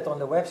put that on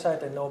the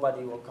website, then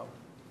nobody will come.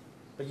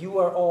 But you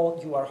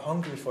are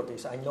hungry for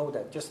this, I know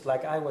that, just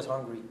like I was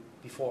hungry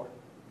before.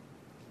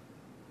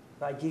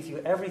 I give you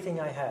everything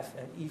I have,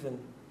 and even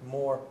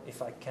more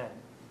if I can,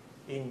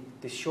 in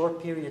the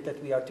short period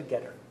that we are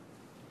together.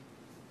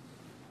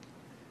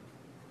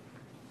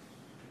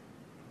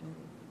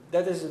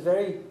 That is a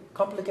very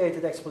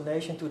complicated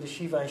explanation to the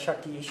Shiva and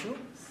Shakti issue,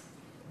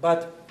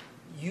 but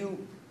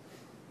you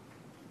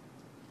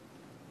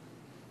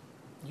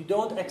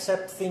don't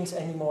accept things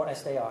anymore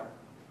as they are.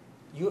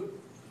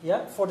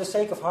 For the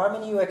sake of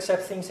harmony, you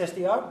accept things as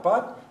they are,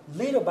 but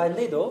little by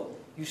little,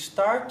 you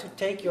start to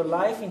take your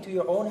life into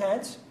your own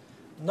hands,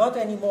 not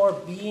anymore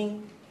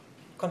being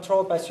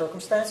controlled by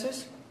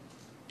circumstances.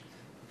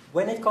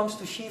 When it comes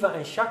to Shiva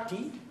and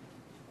Shakti,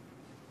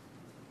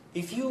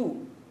 if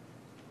you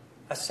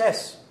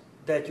assess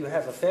that you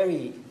have a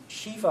very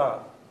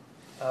Shiva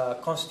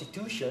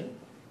constitution,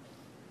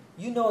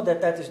 you know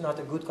that that is not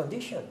a good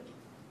condition.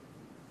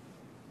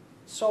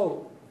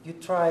 So you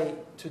try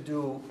to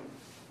do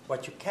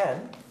what you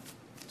can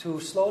to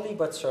slowly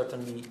but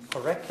certainly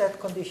correct that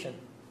condition.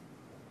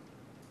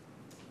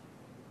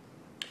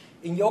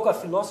 In yoga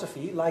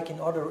philosophy, like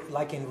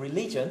in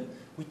religion,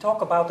 we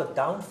talk about a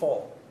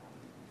downfall.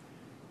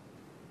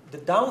 The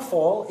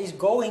downfall is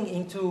going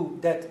into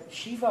that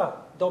Shiva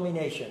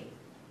domination.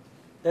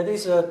 That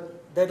is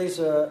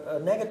a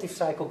negative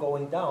cycle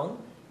going down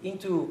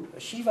into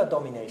Shiva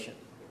domination.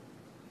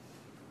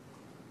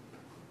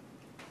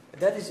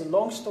 That is a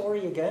long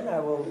story again.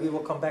 We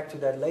will come back to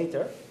that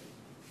later.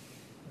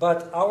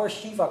 But our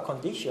Shiva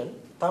condition,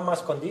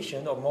 tamas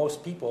condition of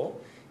most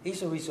people,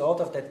 is a result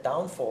of that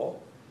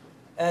downfall.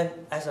 And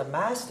as a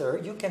master,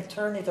 you can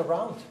turn it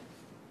around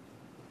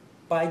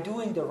by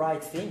doing the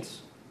right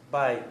things,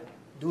 by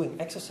doing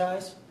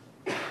exercise,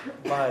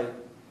 by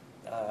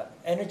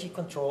energy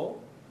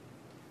control,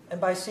 and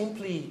by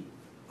simply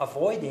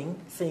avoiding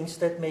things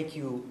that make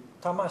you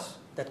tamas,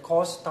 that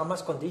cause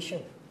tamas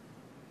condition.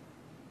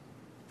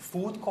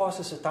 Food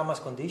causes a tamas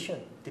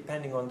condition,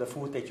 depending on the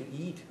food that you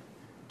eat.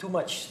 Too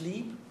much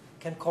sleep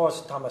can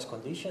cause tamas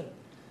condition.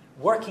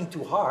 Working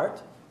too hard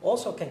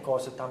also can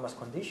cause a tamas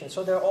condition.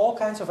 So there are all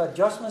kinds of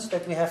adjustments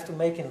that we have to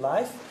make in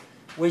life,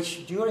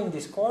 which during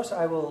this course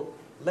I will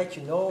let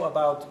you know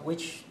about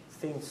which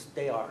things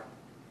they are.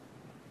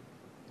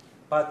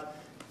 But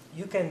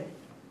you can,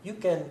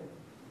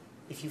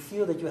 if you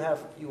feel that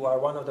you are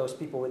one of those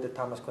people with the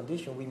tamas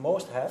condition, we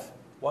most have,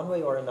 one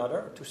way or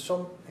another, to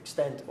some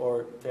extent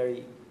or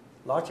very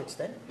large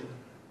extent,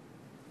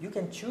 you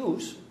can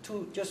choose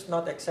to just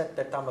not accept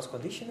that tamas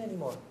condition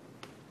anymore.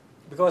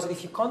 Because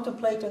if you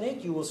contemplate on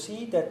it, you will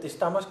see that this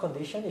tamas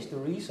condition is the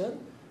reason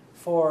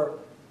for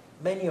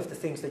many of the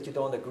things that you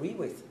don't agree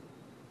with.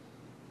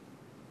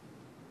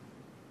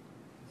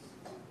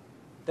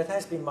 That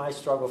has been my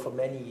struggle for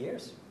many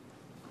years.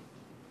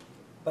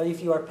 But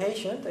if you are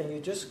patient and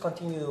you just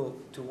continue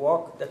to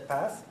walk that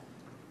path,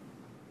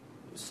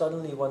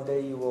 suddenly one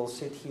day you will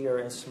sit here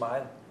and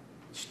smile.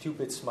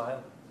 Stupid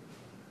smile.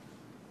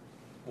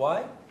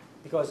 Why?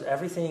 Because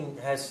everything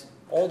has,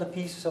 all the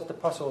pieces of the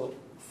puzzle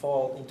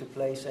fall into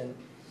place and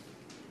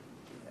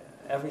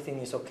everything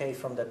is okay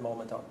from that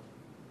moment on.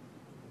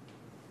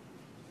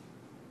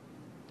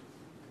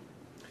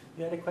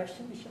 You had a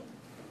question, Michelle?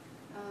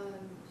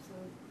 So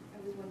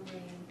I was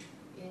wondering,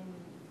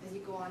 as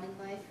you go on in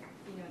life,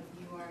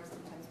 you are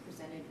sometimes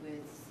presented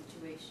with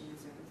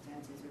situations,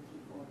 circumstances, or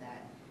people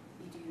that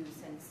you do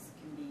sense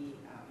can be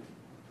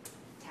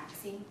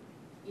taxing,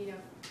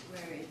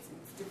 where it's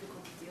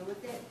difficult to deal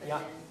with it, but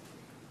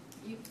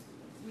then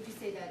would you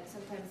say that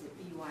sometimes it'd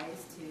be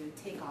wise to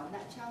take on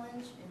that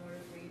challenge in order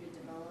for you to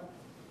develop?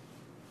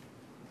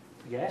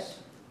 Yes.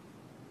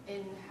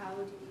 And how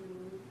do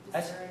you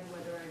discern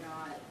whether or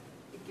not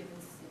a given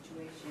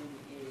situation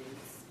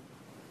is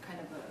kind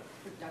of a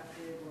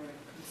productive or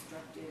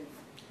constructive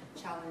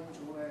challenge,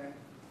 or?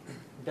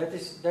 That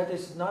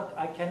is not,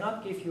 I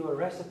cannot give you a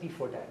recipe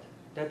for that.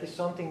 That is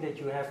something that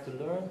you have to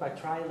learn by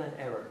trial and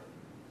error.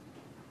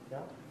 Yeah?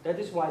 That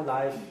is why in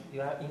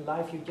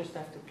life you just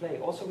have to play,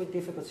 also with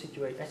difficult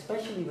situations,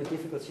 especially with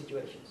difficult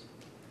situations.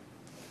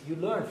 You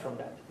learn from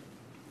that.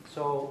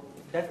 So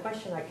that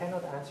question I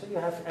cannot answer.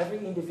 Every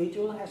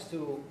individual has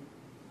to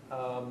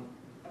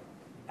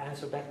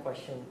answer that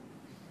question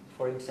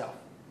for himself.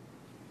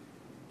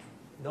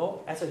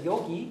 No, as a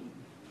yogi,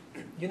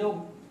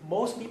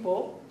 most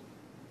people,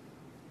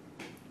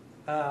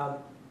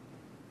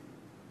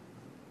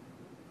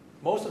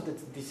 most of the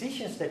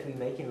decisions that we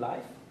make in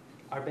life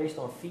are based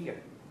on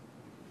fear.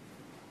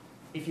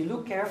 If you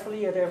look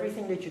carefully at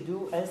everything that you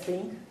do and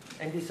think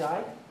and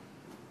decide,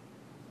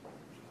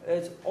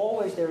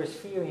 there is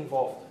fear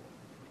involved.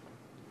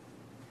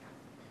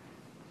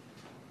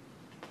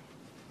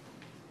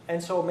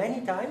 And so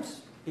many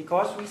times,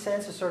 because we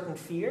sense a certain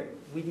fear,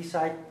 we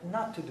decide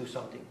not to do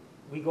something.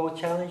 We go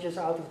challenges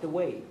out of the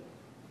way.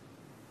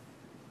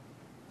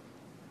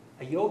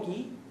 A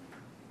yogi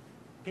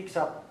picks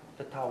up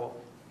the towel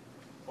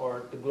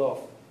or the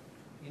glove.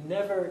 You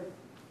never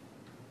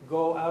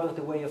go out of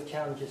the way of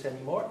challenges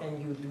anymore, and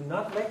you do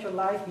not let your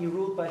life be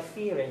ruled by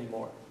fear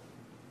anymore.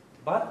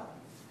 But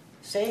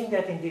saying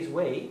that in this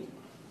way,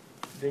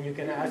 then you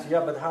can ask,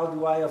 but how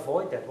do I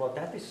avoid that? Well,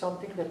 that is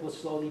something that will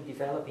slowly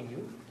develop in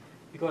you,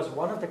 because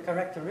one of the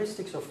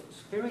characteristics of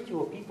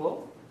spiritual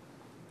people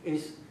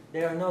is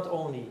they are not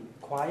only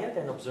quiet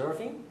and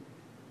observing,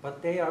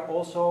 but they are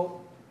also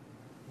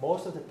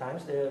most of the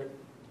times they're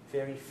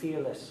very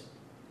fearless.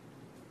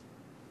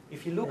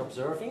 If you look at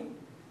observing,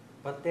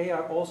 but they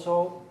are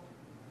also,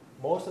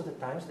 most of the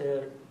times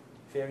they're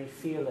very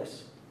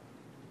fearless.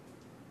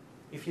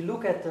 If you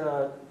look at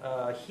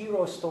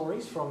hero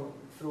stories from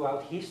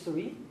throughout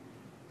history,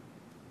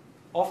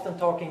 often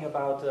talking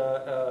about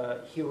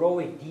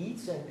heroic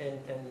deeds and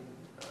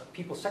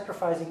people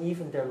sacrificing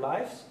even their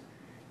lives,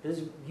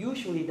 there's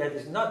usually that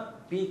is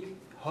not big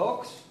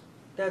hulks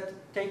that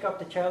take up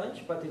the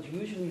challenge, but it's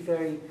usually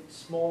very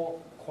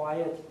small,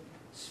 quiet,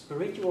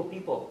 spiritual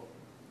people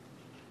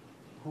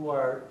who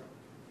are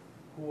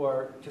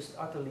just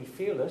utterly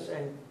fearless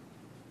and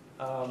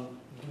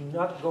do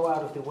not go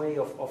out of the way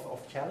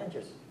of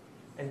challenges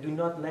and do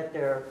not let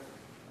their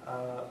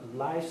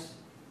lives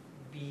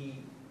be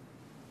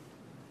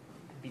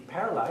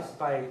paralyzed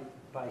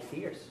by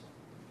fears.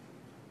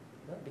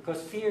 Yeah?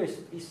 Because fear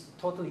is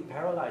totally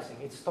paralyzing.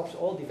 It stops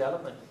all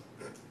development.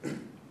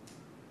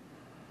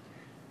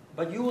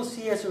 But you will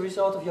see as a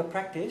result of your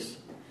practice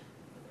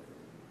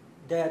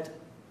that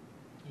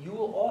you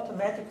will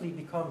automatically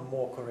become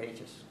more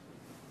courageous.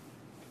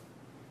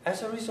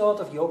 As a result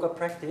of yoga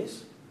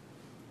practice,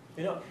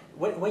 you know,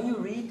 when you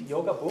read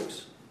yoga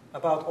books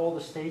about all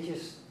the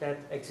stages that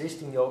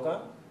exist in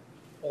yoga,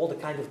 all the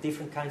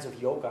different kinds of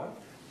yoga,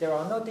 there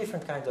are no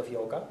different kinds of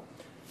yoga.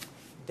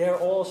 They're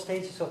all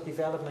stages of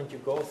development you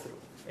go through.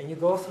 And you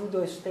go through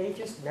those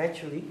stages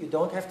naturally. You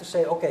don't have to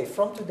say, okay,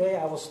 from today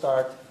I will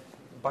start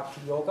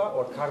bhakti yoga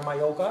or karma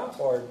yoga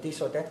or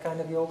this or that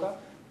kind of yoga.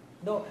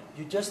 No,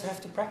 you just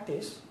have to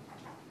practice,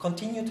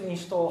 continue to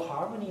install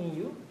harmony in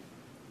you,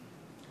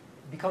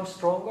 become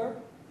stronger,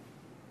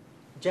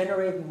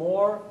 generate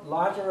more,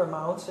 larger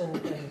amounts and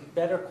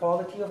better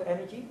quality of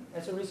energy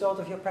as a result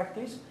of your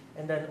practice.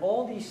 And then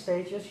all these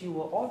stages you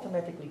will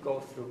automatically go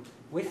through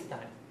with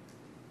time.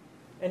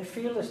 And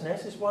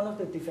fearlessness is one of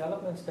the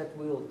developments that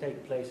will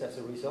take place as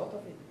a result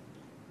of it.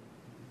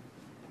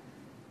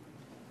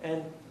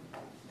 And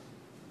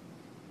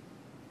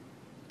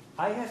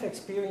I have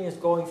experienced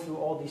going through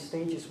all these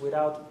stages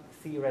without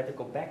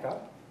theoretical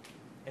backup,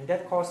 and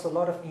that caused a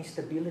lot of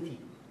instability,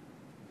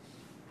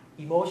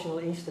 emotional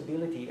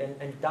instability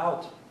and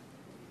doubt.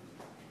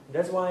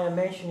 That's why I'm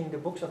mentioning the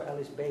books of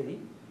Alice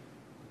Bailey,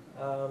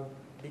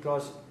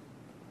 because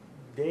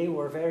they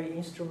were very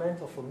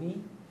instrumental for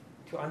me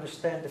to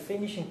understand the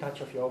finishing touch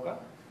of yoga.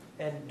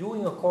 And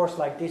doing a course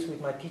like this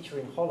with my teacher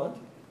in Holland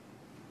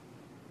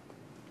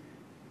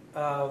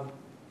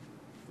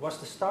was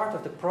the start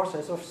of the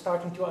process of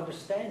starting to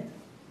understand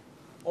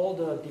all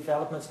the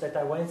developments that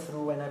I went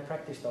through when I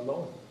practiced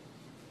alone.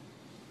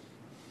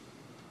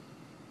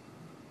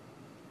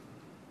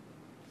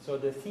 So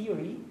the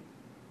theory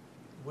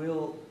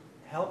will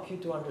help you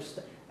to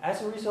understand.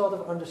 As a result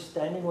of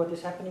understanding what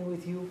is happening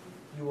with you,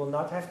 you will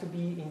not have to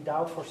be in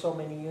doubt for so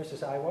many years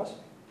as I was,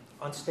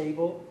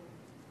 unstable.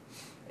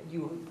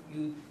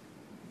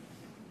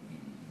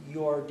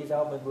 Your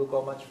development will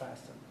go much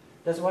faster.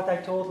 That's what I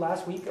told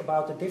last week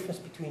about the difference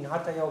between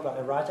Hatha Yoga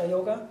and Raja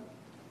Yoga.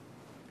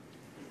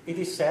 It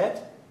is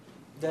said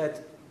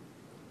that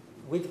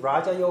with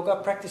Raja Yoga,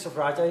 practice of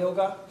Raja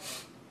Yoga,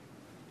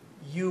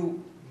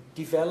 you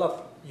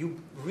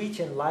reach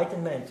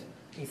enlightenment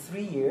in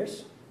 3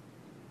 years.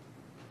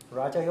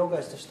 Raja Yoga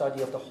is the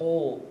study of the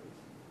whole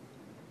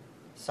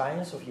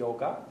science of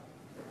yoga.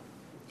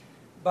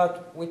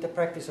 But with the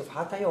practice of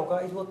Hatha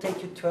Yoga, it will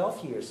take you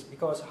 12 years,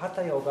 because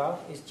Hatha Yoga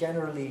is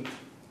generally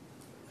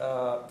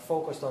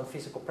focused on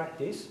physical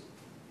practice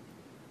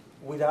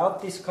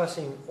without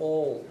discussing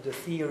all the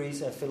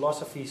theories and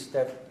philosophies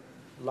that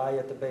lie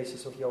at the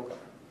basis of yoga.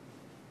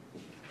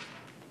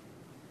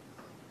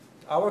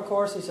 Our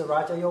course is a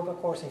Raja Yoga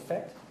course, in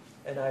fact,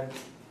 and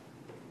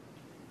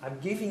I'm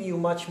giving you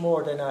much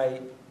more than I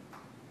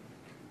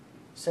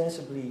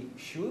sensibly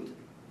should,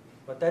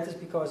 but that is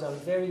because I'm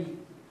very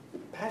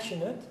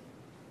passionate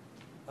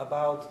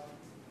about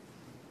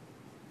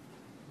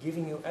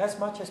giving you as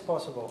much as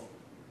possible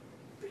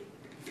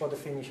for the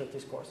finish of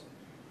this course.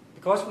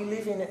 Because we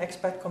live in an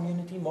expat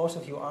community, most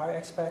of you are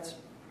expats,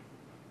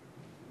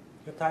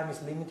 your time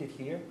is limited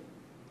here,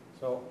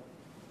 so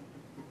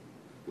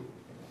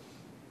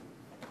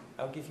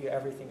I'll give you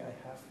everything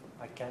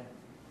I can.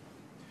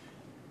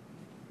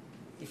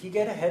 If you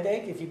get a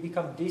headache, if you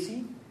become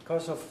dizzy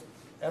because of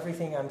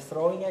everything I'm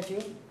throwing at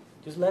you,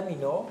 just let me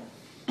know.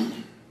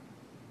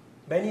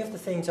 Many of the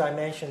things I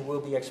mentioned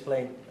will be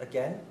explained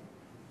again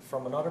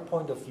from another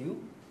point of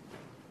view.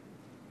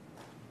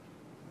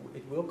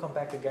 It will come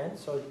back again,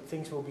 so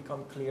things will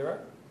become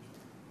clearer.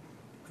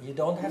 You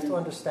don't have to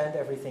understand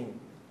everything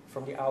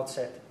from the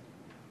outset.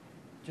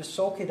 Just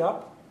soak it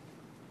up.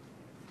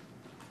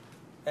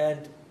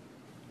 And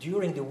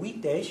during the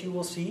weekdays, you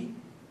will see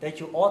that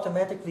you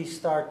automatically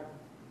start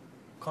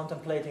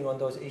contemplating on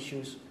those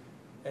issues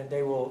and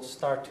they will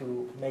start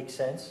to make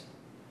sense.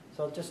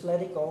 So just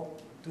let it go.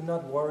 Do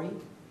not worry.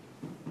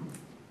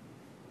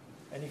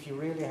 And if you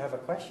really have a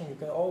question, you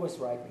can always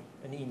write me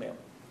an email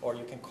or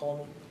you can call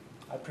me.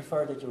 I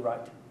prefer that you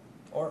write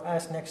or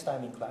ask next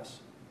time in class.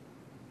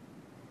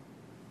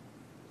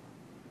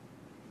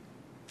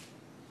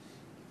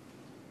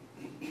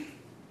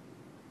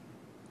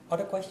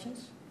 Other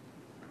questions?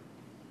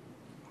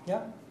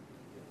 Yeah?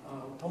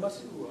 Thomas?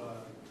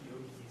 What do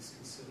yogis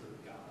consider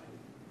God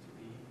to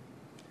be?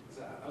 'Cause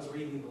I was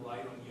reading the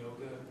Light on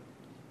Yoga,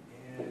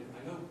 and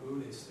I know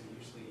Buddhists are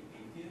usually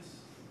atheists,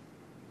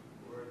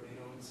 or they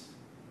don't.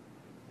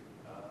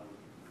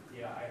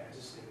 I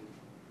just didn't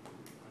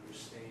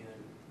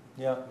understand.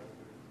 Yeah,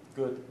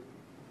 good.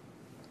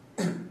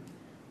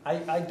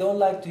 I don't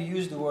like to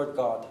use the word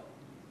God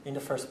in the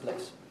first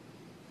place,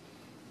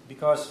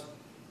 because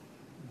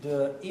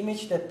the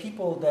image that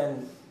people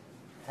then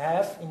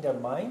have in their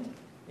mind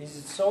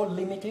is so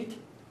limited.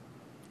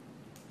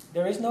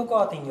 There is no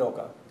God in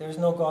yoga. There is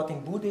no God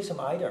in Buddhism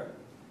either.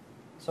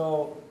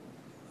 So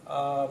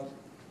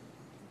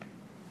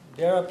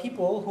there are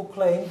people who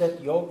claim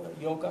that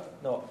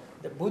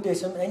that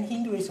Buddhism and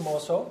Hinduism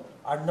also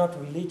are not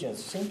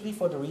religions, simply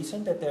for the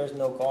reason that there is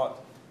no God.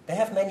 They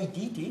have many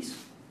deities.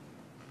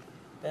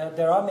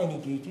 There are many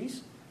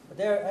deities, but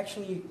they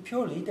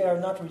are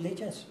not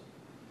religions.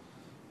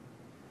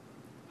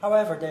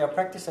 However, they are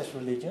practiced as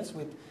religions,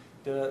 with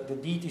the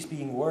deities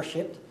being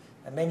worshipped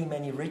and many,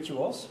 many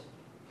rituals.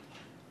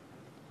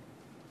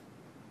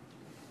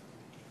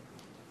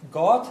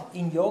 God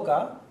in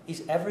yoga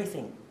is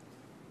everything.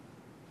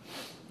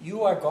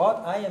 You are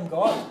God, I am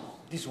God.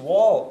 This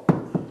wall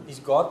is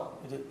God.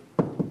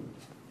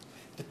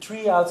 The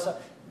tree outside,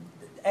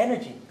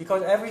 energy,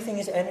 because everything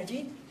is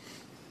energy.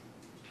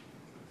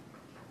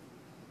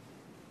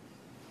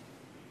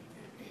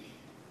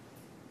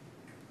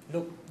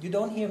 Look, you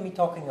don't hear me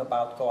talking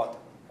about God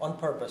on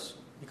purpose,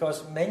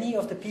 because many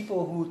of the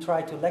people who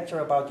try to lecture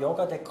about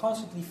yoga, they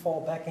constantly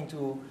fall back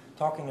into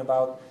talking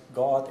about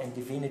God and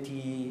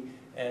divinity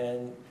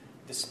and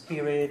the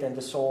spirit and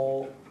the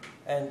soul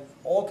and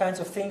all kinds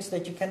of things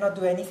that you cannot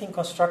do anything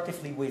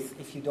constructively with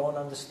if you don't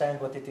understand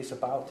what it is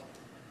about.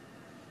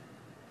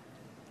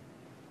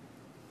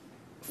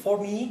 For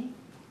me,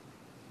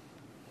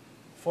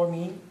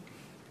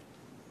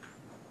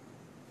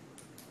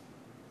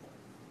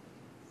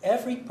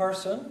 every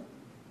person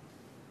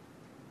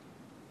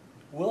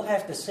will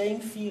have the same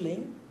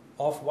feeling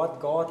of what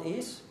God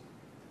is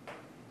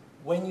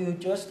when you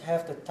just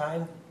have the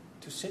time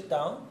to sit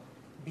down,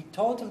 be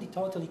totally,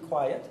 totally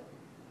quiet,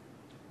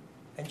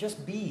 and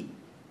just be.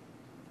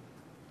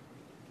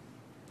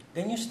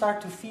 Then you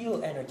start to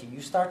feel energy.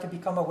 You start to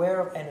become aware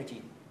of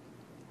energy.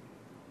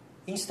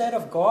 Instead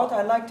of God,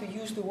 I like to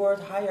use the word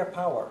higher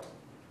power.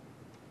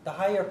 The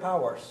higher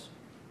powers.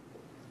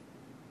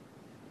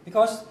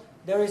 Because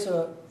there is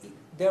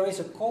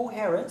a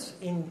coherence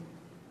in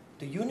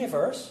the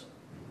universe.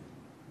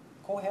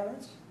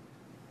 Coherence?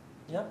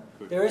 Yeah?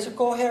 There is a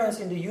coherence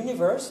in the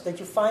universe that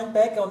you find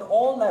back on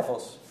all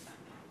levels.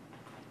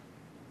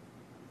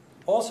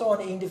 Also on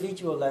the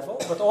individual level,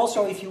 but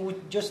also if you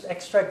would just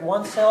extract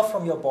one cell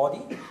from your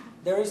body,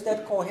 there is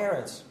that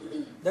coherence.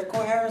 That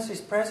coherence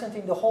is present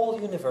in the whole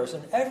universe,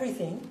 and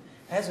everything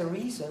has a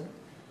reason.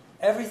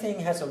 Everything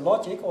has a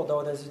logic,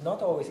 although that is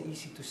not always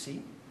easy to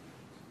see.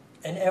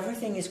 And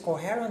everything is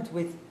coherent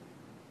with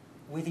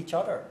each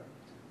other.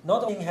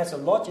 Not everything has a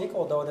logic,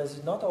 although that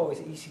is not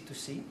always easy to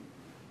see.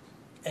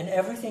 And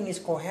everything is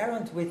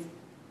coherent with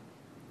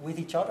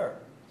each other.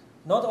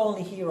 Not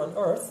only here on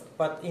Earth,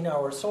 but in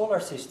our solar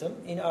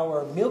system, in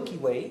our Milky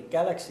Way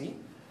galaxy,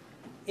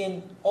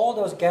 in all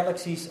those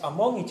galaxies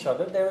among each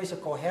other, there is a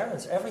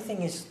coherence.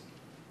 Everything is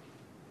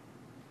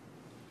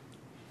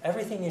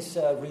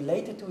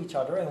related to each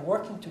other and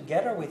working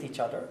together with each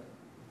other.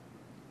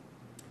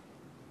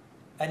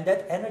 And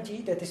that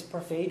energy that is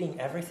pervading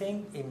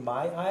everything, in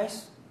my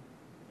eyes,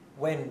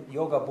 when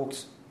yoga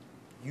books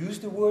use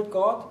the word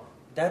God,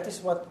 that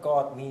is what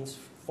God means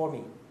for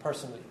me,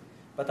 personally.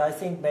 But I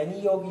think many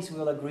yogis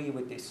will agree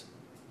with this.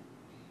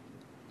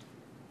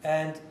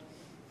 And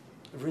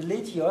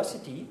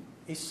religiosity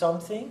is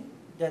something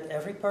that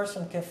every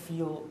person can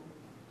feel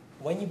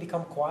when you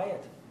become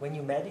quiet, when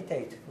you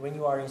meditate, when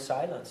you are in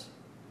silence.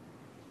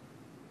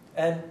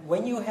 And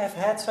when you have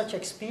had such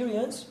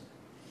experience,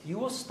 you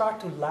will start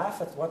to laugh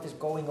at what is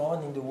going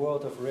on in the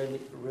world of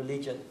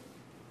religion.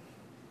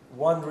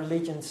 One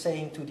religion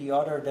saying to the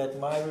other that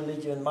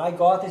my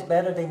God is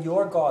better than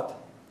your God.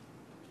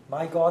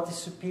 My God is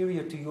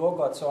superior to your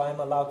God, so I'm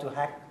allowed to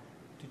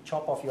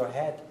chop off your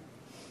head.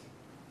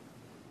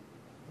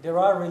 There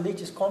are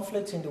religious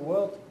conflicts in the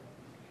world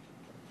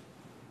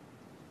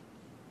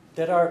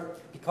that are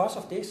because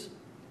of this.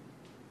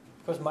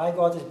 Because my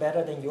God is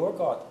better than your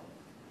God.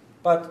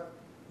 But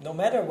no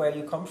matter where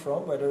you come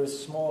from, whether it's a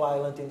small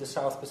island in the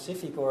South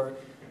Pacific or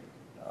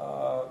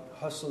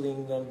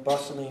hustling and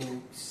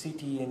bustling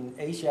city in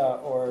Asia,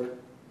 or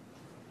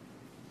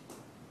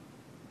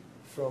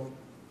from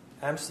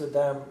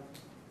Amsterdam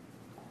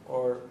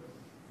or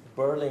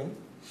Berlin,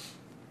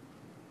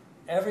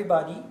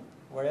 everybody,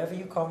 wherever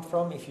you come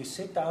from, if you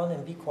sit down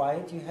and be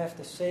quiet, you have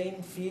the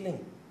same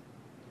feeling.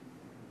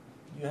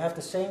 You have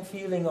the same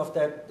feeling of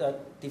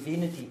that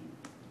divinity.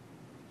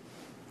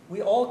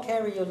 We all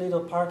carry a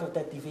little part of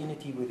that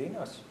divinity within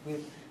us.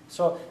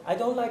 So I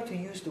don't like to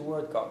use the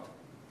word God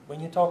When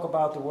you talk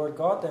about the word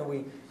God, then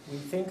we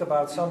think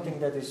about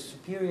something that is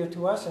superior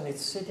to us, and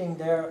it's sitting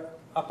there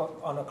up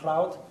on a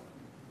cloud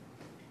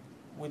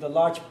with a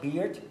large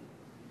beard,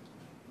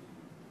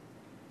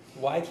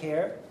 white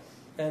hair,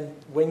 and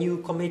when you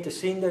commit a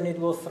sin, then it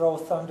will throw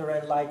thunder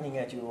and lightning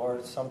at you,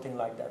 or something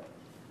like that.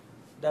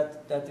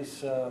 That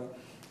is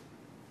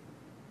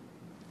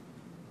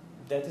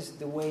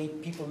the way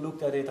people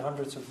looked at it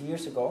hundreds of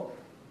years ago.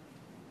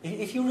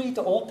 If you read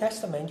the Old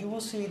Testament, you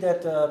will see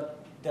that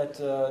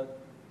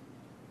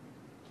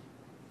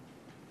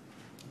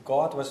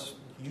God was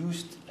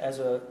used as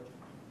a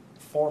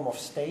form of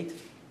state,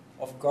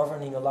 of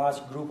governing a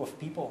large group of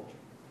people.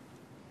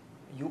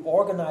 You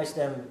organize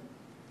them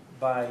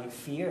by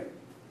fear.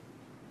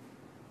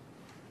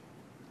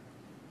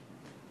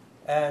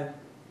 And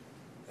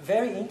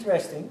very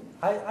interesting.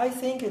 I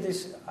think it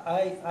is,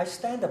 I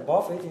stand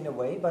above it in a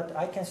way, but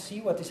I can see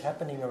what is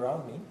happening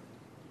around me.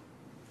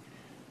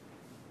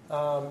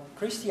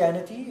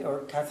 Christianity or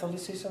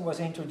Catholicism was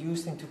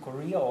introduced into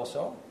Korea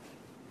also.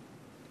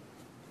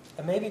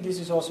 And maybe this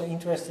is also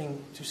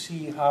interesting to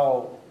see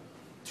how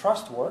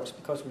trust works,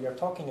 because we are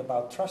talking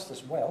about trust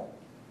as well.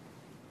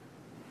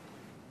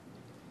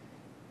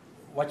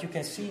 What you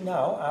can see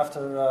now,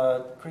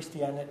 after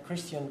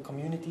Christian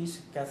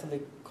communities,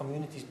 Catholic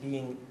communities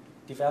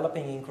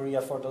developing in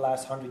Korea for the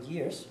last 100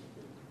 years,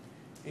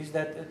 is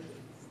that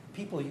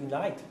people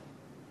unite.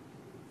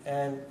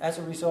 And as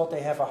a result,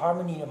 they have a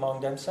harmony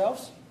among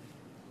themselves.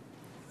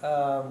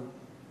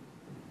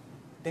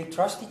 They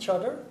trust each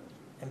other.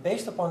 And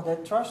based upon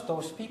that trust,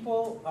 those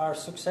people are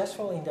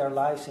successful in their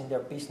lives, in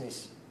their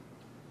business,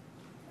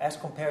 as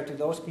compared to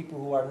those people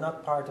who are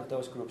not part of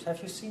those groups.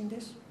 Have you seen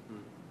this?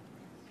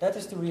 That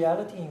is the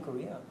reality in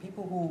Korea.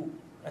 People who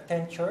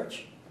attend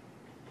church,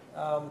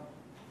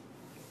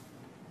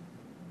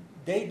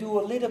 they do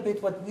a little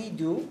bit what we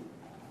do,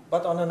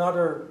 but on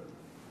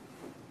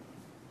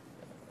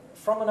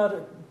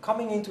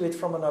coming into it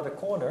from another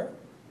corner.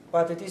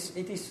 But it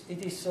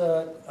is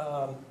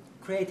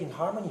creating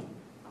harmony,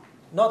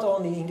 not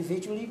only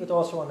individually but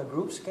also on a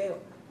group scale.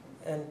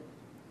 And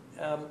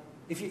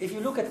if you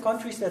look at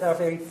countries that are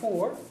very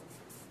poor,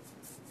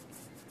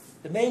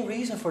 the main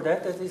reason for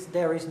that is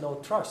there is no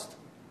trust.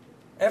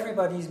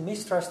 Everybody is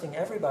mistrusting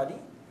everybody,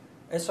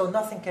 and so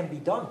nothing can be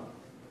done.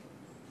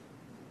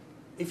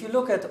 If you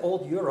look at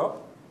old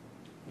Europe,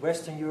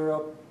 Western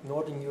Europe,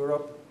 Northern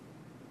Europe,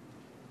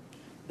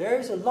 there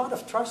is a lot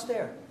of trust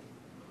there.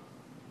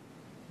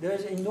 There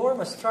is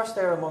enormous trust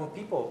there among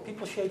people.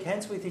 People shake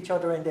hands with each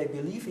other and they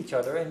believe each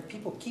other, and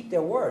people keep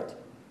their word.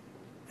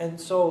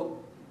 And so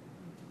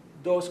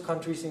those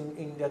countries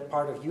in that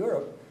part of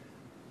Europe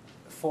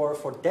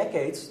for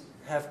decades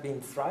have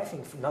been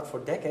thriving. Not for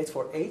decades,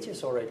 for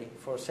ages already,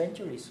 for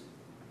centuries,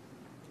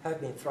 have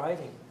been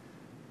thriving.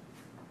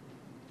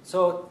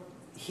 So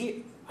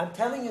I'm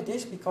telling you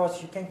this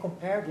because you can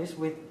compare this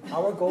with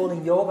our goal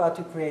in yoga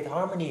to create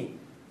harmony,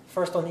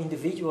 first on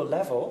individual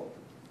level,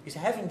 is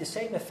having the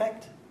same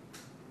effect.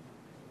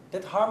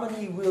 That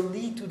harmony will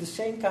lead to the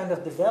same kind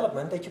of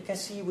development that you can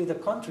see with a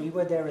country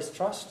where there is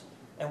trust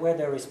and where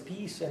there is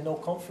peace and no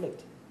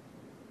conflict.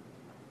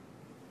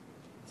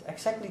 It's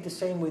exactly the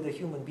same with a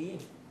human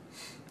being.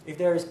 If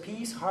there is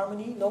peace,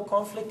 harmony, no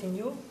conflict in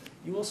you,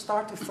 you will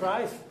start to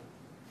thrive.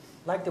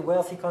 Like the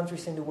wealthy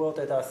countries in the world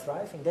that are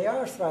thriving. They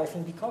are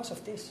thriving because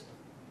of this.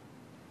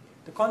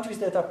 The countries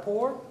that are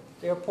poor,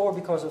 they are poor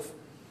because of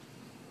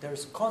there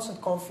is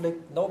constant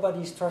conflict,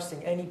 nobody is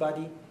trusting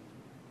anybody,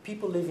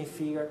 people live in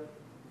fear,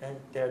 and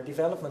their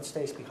development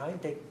stays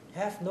behind. They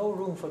have no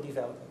room for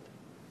development.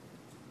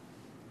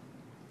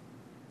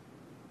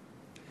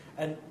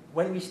 And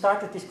when we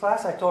started this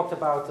class, I talked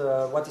about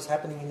what is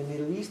happening in the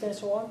Middle East and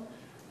so on.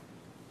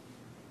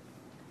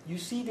 You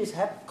see these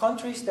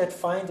countries that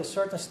find a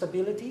certain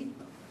stability,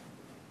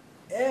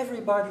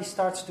 everybody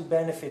starts to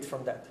benefit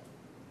from that.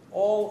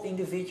 All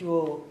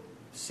individual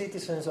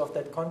citizens of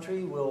that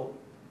country will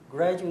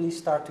gradually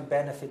start to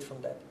benefit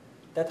from that.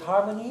 That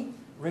harmony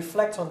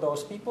reflects on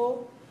those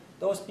people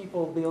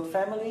build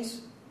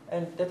families,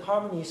 and that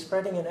harmony is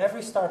spreading, and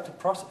everybody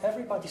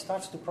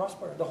starts to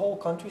prosper. The whole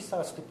country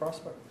starts to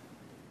prosper.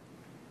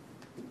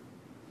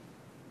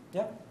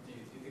 Yeah? Do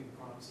you think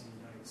problems in the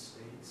United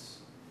States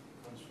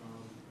comes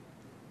from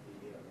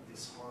the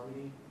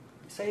disharmony?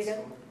 Say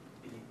again?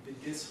 The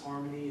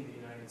disharmony in the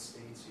United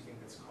States, you think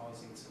that's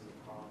causing some of the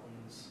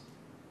problems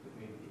with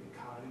maybe the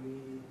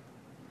economy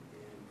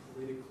and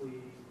politically?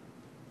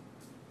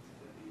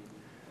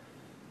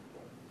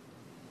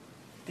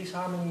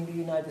 Disharmony in the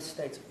United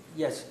States.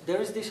 Yes,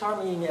 there is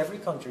disharmony in every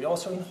country,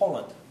 also in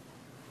Holland.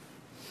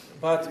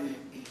 But,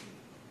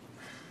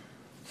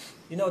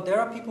 there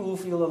are people who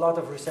feel a lot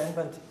of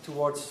resentment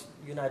towards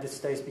the United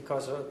States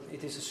because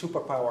it is a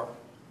superpower.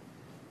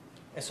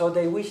 And so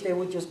they wish they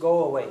would just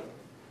go away.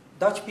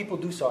 Dutch people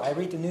do so. I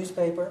read the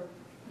newspaper,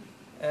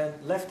 and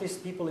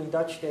leftist people in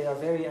Dutch, they are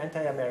very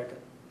anti-American.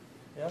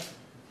 Yeah?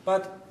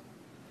 But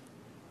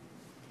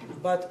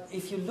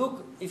if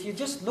you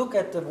just look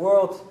at the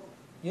world,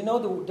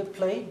 the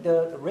play,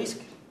 the risk.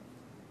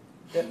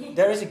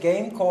 There is a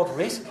game called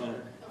Risk,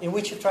 in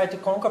which you try to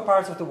conquer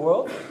parts of the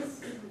world.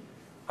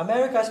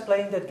 America is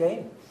playing that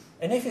game.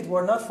 And if it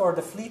were not for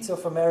the fleets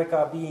of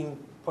America being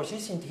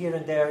positioned here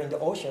and there in the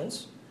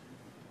oceans,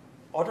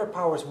 other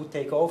powers would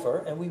take over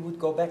and we would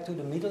go back to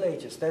the Middle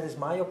Ages. That is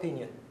my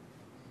opinion.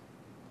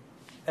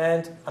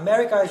 And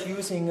America is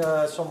using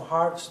some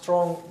hard,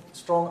 strong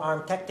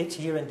arm tactics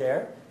here and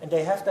there, and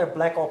they have their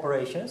black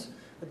operations,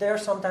 but they are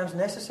sometimes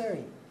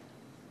necessary.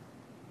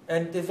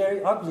 And they're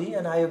very ugly,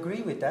 and I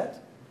agree with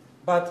that.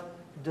 But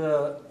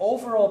the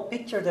overall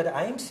picture that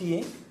I'm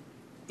seeing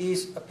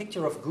is a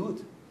picture of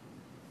good.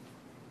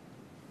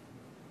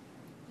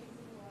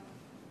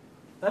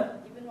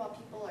 Even while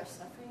people are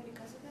suffering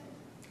because of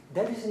it?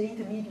 That is an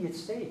intermediate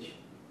stage.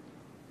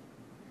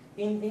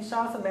 In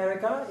South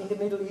America, in the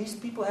Middle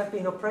East, people have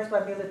been oppressed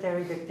by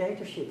military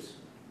dictatorships.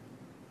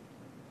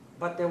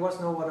 But there was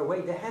no other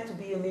way. There had to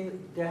be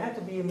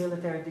a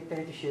military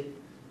dictatorship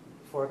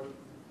for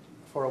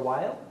a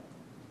while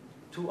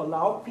to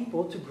allow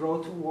people to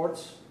grow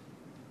towards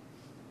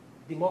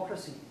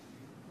democracy.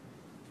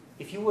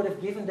 If you would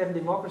have given them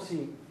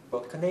democracy,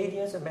 both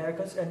Canadians,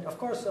 Americans, and of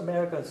course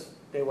Americans,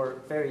 they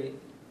were very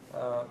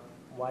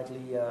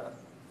widely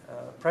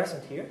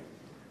present here.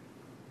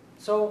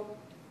 So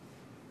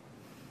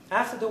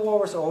after the war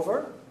was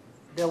over,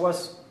 there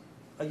was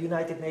a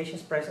United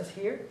Nations presence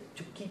here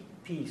to keep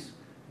peace.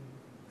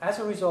 As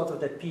a result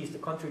of that peace, the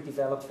country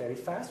developed very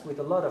fast with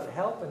a lot of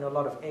help and a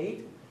lot of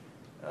aid,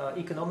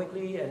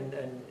 economically and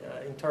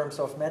in terms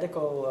of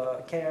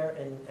medical care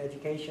and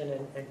education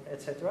and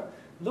etc.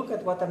 Look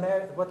at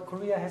what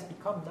Korea has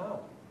become now.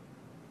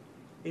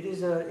 It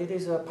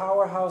is a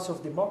powerhouse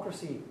of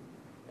democracy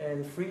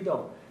and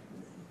freedom.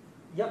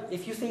 Yeah,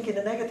 if you think in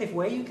a negative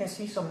way, you can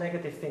see some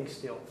negative things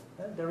still.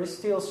 There is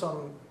still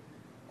some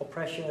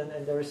oppression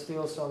and there is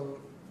still some,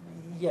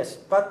 yes,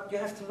 but you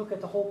have to look at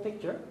the whole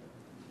picture.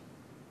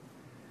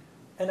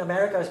 And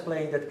America is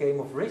playing that game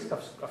of risk,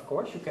 of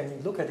course, you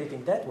can look at it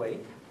in that way.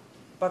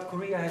 But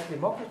Korea has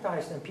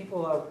democratized and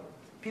people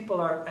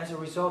are, as a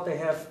result,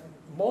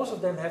 most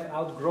of them have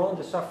outgrown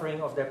the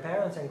suffering of their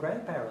parents and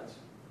grandparents.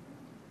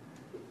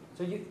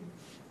 So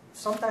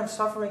sometimes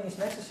suffering is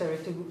necessary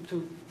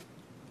to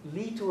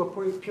lead to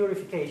a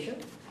purification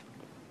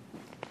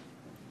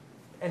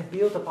and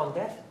build upon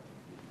that.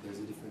 There's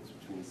a difference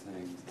between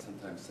saying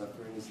sometimes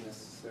suffering is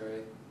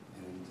necessary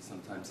and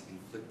sometimes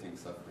inflicting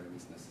suffering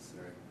is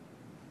necessary.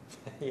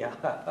 Yeah,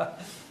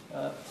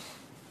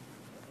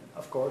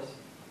 of course.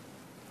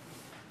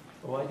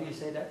 Why do you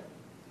say that?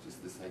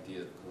 Just this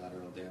idea of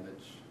collateral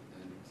damage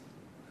and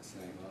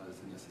saying, well, it's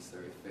a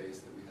necessary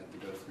phase that we had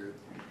to go through.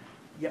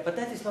 Yeah, but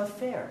that is not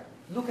fair.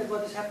 Look at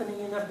what is happening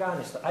in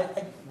Afghanistan.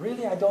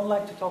 I don't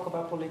like to talk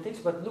about politics,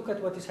 but look at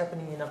what is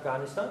happening in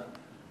Afghanistan.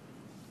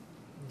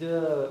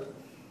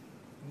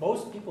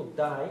 Most people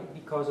die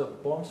because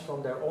of bombs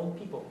from their own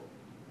people.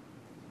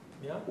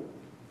 Yeah?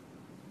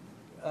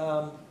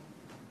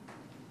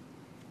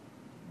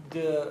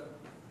 The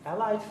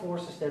Allied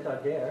forces that are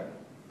there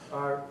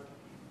are,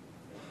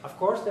 of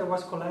course there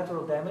was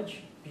collateral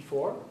damage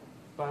before,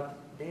 but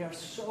they are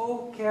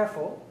so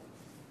careful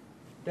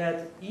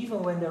that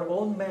even when their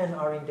own men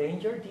are in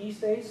danger these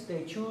days,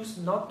 they choose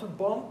not to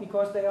bomb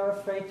because they are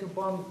afraid to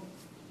bomb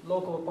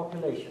local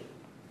population.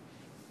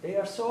 They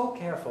are so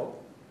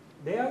careful.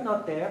 They are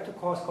not there to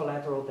cause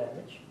collateral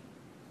damage.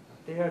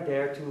 They are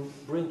there to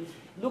bring...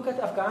 Look at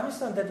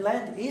Afghanistan. That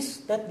land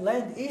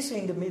is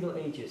in the Middle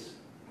Ages.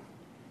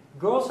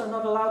 Girls are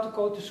not allowed to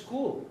go to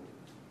school.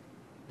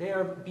 They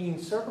are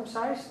being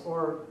circumcised,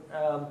 or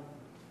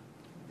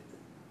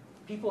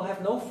people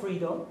have no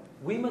freedom.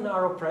 Women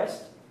are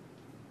oppressed.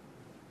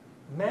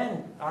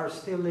 Men are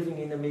still living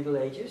in the Middle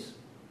Ages.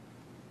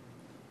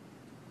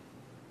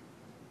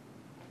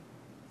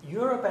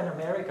 Europe and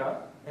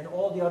America and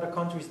all the other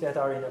countries that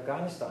are in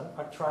Afghanistan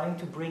are trying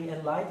to bring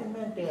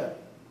enlightenment there.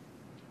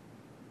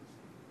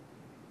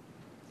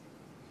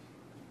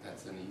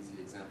 That's an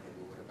easy example,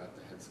 but what about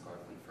the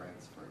headscarf in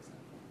France, for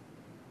example?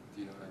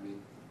 Do you know what I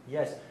mean?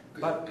 Yes,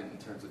 but in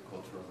terms of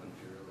cultural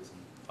imperialism.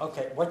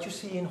 Okay, what you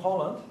see in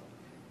Holland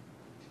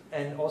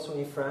and also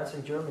in France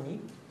and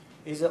Germany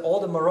is that all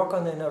the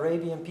Moroccan and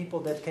Arabian people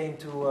that came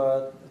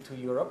to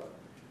Europe,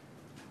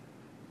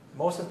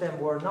 most of them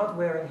were not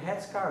wearing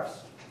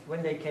headscarves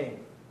when they came.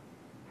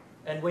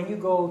 And when you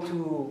go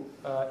to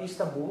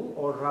Istanbul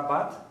or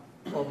Rabat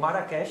or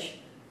Marrakesh,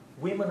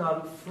 women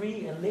are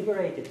free and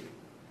liberated.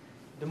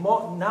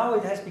 Now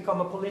it has become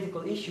a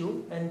political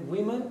issue, and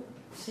women,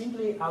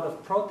 simply out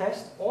of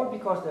protest or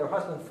because their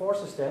husband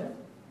forces them,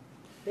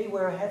 they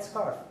wear a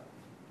headscarf.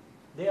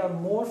 They are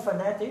more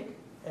fanatic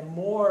and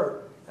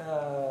more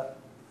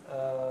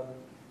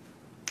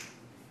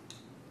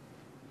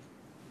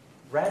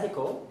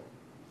radical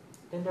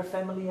than their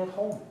family at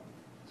home.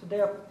 So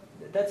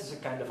that is a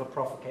kind of a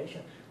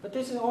provocation. But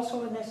this is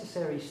also a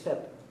necessary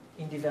step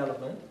in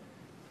development.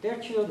 Their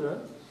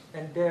children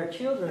and their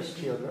children's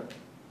children,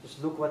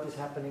 just look what is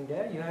happening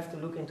there. You have to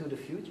look into the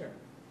future.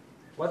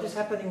 What is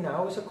happening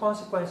now is a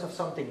consequence of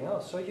something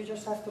else. So you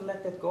just have to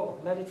let that go.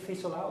 Let it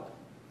fizzle out.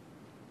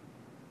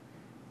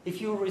 If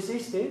you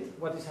resist it,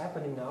 what is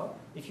happening now,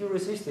 if you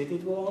resist it,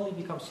 it will only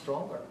become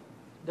stronger.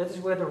 That is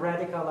where the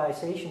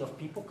radicalization of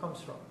people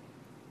comes from.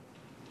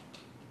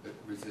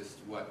 Resist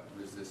what?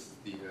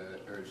 Resist the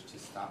urge to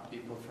stop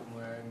people from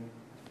wearing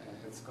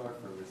a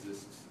headscarf, or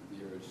resist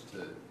the urge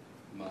to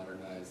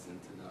modernize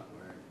and to not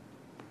wear it?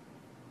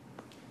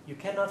 You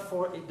cannot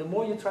the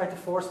more you try to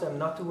force them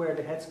not to wear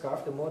the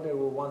headscarf, the more they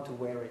will want to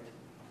wear it.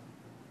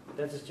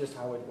 That is just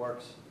how it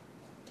works.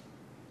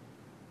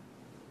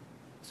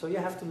 So you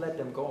have to let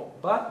them go.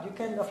 But you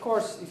can, of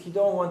course, if you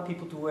don't want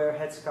people to wear a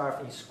headscarf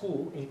in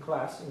school, in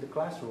class, in the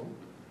classroom,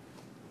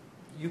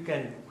 you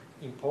can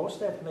impose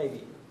that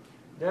maybe.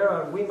 There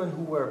are women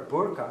who wear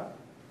burqa.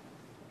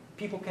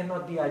 People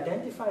cannot be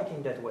identified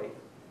in that way.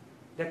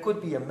 There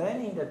could be a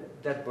man in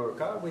that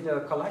burqa with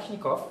a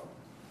Kalashnikov,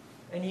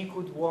 and he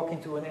could walk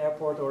into an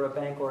airport or a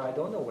bank or I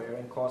don't know where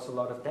and cause a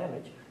lot of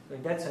damage. So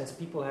in that sense,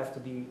 people have to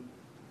be,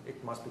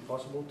 it must be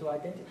possible to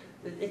identify.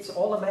 It's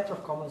all a matter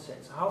of common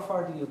sense. How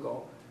far do you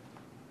go?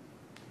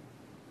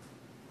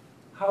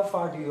 How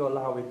far do you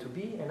allow it to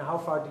be, and how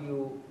far do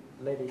you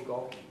let it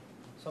go?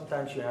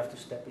 Sometimes you have to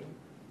step in,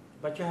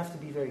 but you have to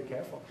be very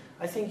careful.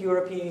 I think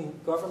European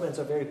governments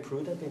are very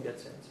prudent in that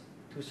sense,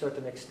 to a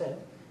certain extent,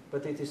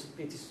 but it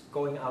is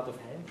going out of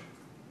hand.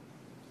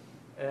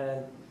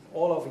 And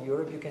all over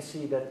Europe you can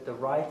see that the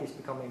right is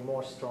becoming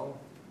more strong,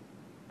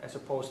 as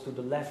opposed to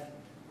the left,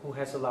 who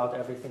has allowed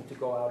everything to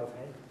go out of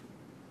hand.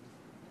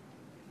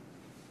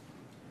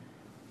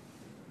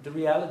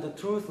 The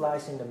truth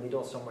lies in the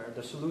middle somewhere.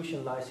 The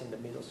solution lies in the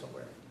middle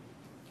somewhere.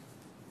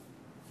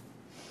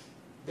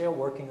 They're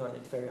working on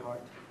it very hard.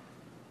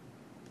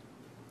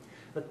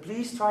 But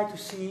please try to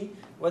see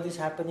what is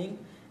happening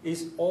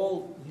is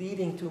all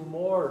leading to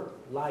more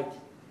light,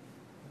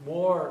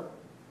 more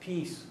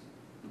peace.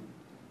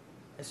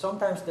 And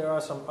sometimes there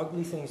are some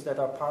ugly things that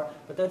are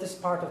but that is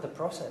part of the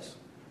process.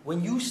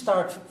 When you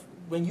start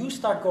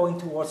going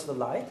towards the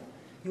light,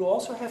 you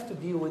also have to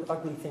deal with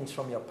ugly things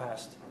from your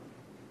past.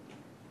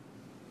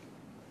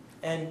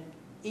 And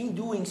in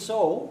doing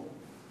so,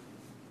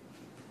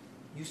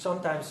 you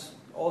sometimes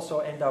also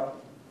end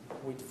up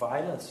with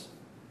violence.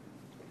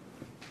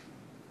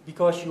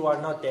 Because you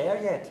are not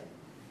there yet.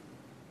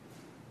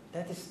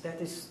 That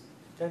is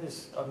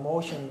a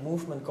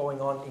movement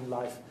going on in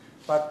life.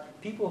 But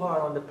people who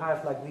are on the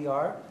path like we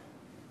are,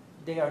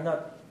 they are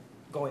not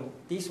going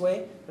this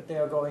way, but they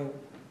are going,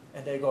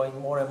 and they're going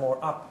more and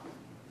more up.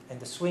 And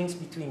the swings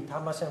between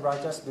tamas and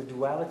rajas, the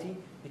duality,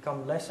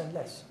 become less and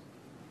less.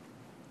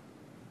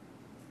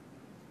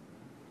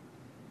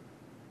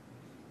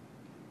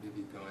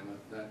 Maybe going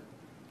off that,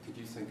 could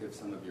you think of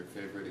some of your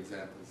favorite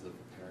examples of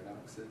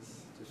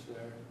paradoxes to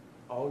share?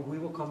 Oh, we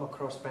will come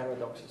across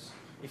paradoxes.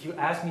 If you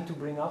ask me to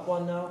bring up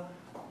one now,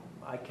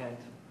 I can't.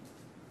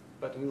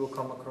 But we will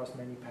come across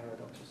many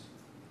paradoxes.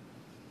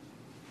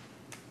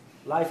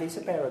 Life is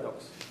a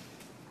paradox.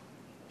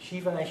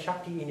 Shiva and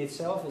Shakti in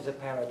itself is a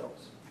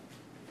paradox.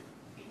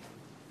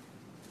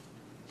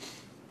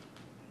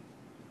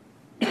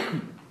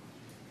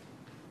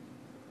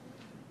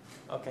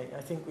 Okay,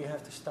 I think we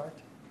have to start.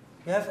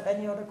 You have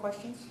any other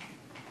questions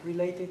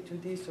related to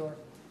this or?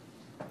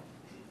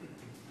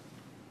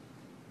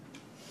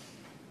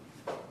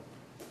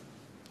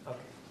 Okay.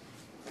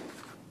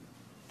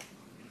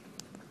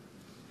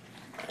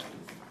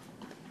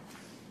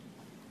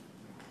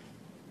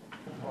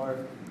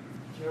 Or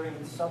during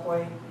the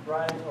subway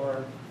ride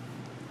or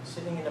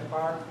sitting in the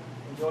park,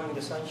 enjoying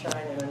the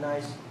sunshine and a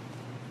nice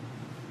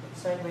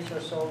sandwich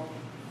or so.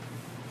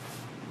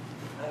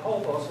 I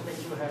hope also that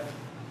you have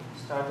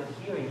started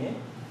hearing it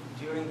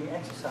during the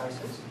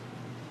exercises,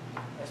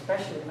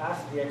 especially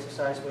after the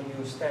exercise when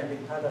you stand in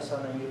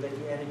Tadasana and you let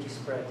the energy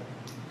spread.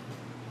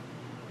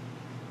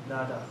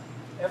 Nada.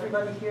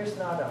 Everybody hears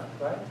nada,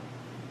 right?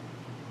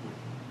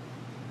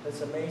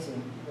 That's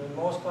amazing. In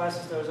most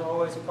classes there's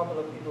always a couple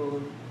of people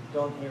who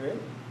don't hear it.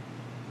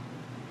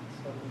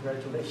 So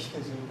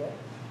congratulations on that.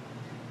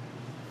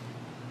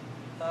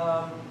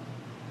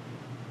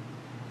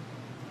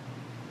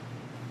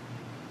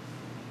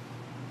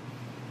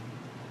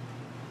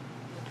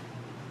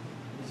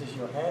 This is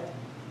your head.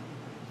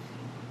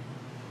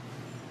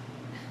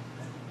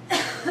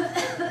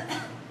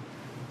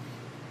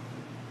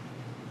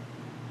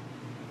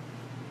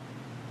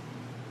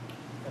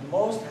 And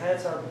most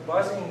heads are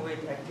buzzing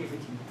with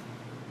activity.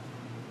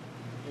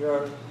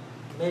 You're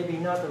maybe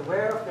not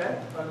aware of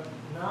that, but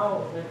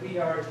now that we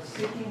are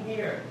sitting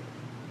here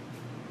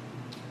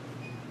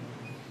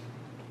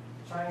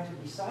trying to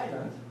be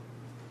silent,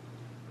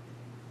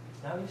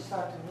 now you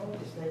start to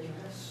notice that you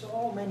have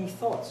so many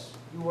thoughts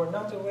you were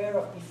not aware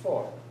of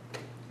before.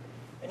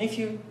 And if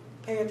you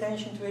pay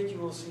attention to it, you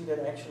will see that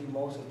actually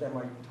most of them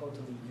are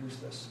totally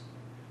useless.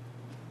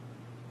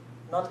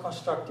 Not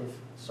constructive.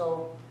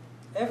 So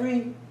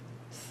every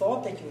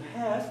thought that you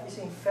have is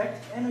in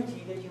fact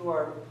energy that you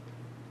are.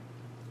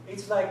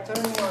 It's like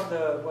turning on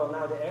the, well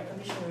now the air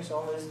conditioner is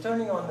on, but it's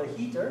turning on the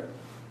heater,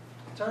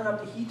 turn up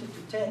the heater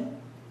to 10,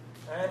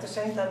 and at the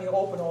same time you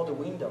open all the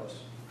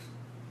windows.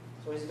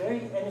 So it's a very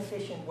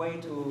inefficient way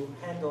to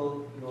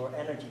handle your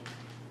energy.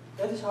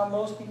 That is how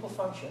most people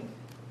function.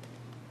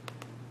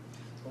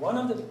 So one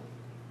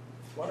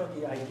of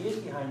the ideas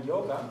behind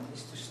yoga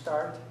is to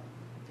start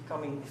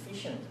becoming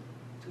efficient,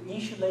 to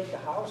insulate the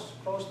house,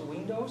 close the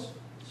windows,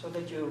 so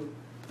that you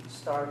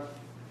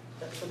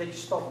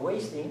stop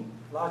wasting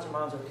large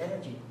amounts of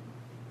energy.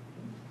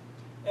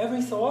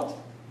 Every thought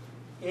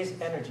is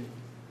energy.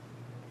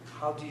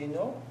 How do you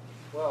know?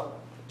 Well,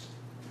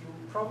 you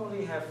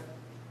probably have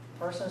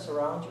persons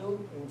around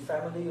you in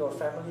family or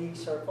family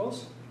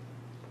circles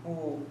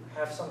who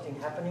have something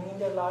happening in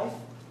their life,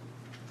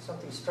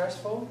 something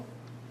stressful.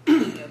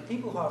 And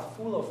people who are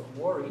full of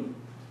worry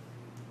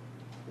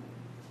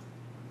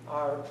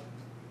are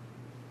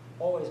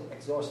always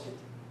exhausted.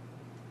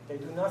 They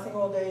do nothing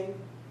all day,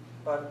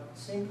 but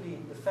simply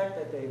the fact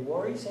that they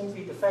worry,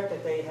 simply the fact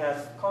that they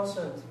have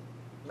constant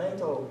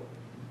mental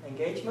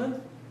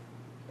engagement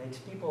makes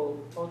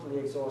people totally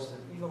exhausted,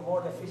 even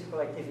more than physical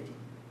activity.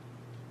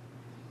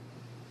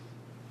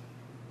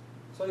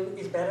 So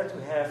it's better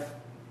to have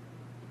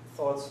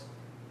thoughts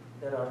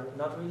that are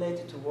not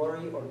related to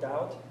worry or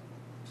doubt.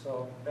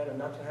 So better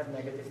not to have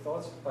negative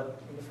thoughts.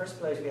 But in the first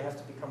place, we have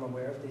to become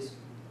aware of this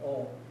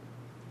all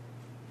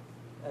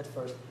at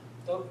first.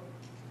 So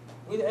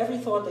with every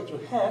thought that you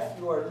have,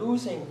 you are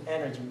losing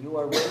energy. You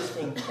are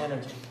wasting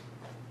energy.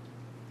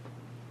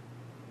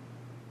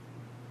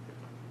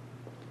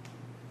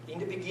 In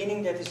the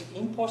beginning, that is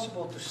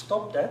impossible to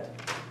stop that.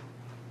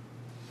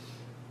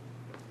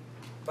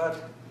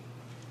 But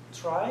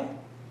try.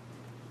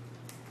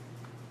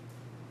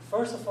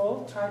 First of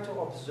all, try to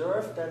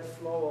observe that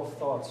flow of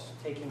thoughts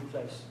taking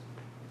place.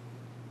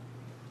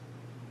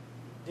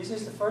 This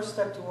is the first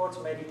step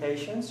towards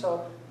meditation.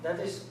 So that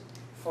is,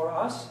 for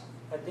us,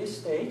 at this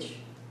stage,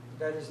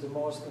 that is the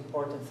most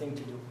important thing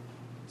to do.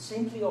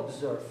 Simply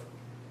observe.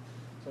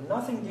 So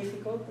nothing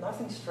difficult,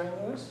 nothing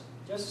strenuous.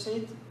 Just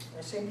sit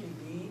and simply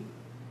be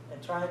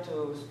and try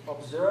to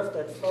observe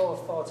that flow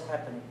of thoughts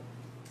happening.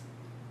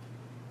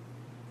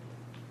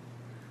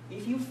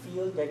 If you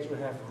feel that you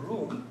have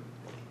room,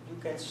 you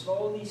can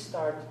slowly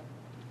start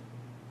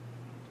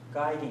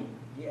guiding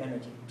the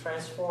energy,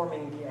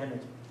 transforming the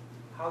energy.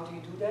 How do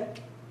you do that?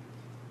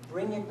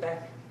 Bring it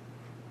back.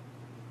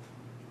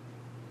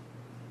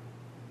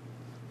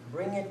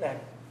 Bring it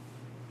back.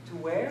 To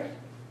where?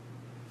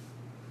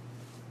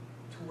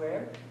 To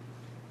where?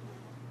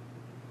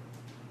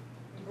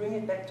 Bring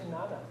it back to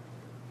nada.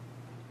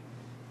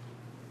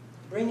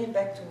 Bring it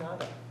back to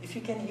nada. If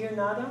you can hear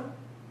nada,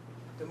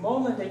 the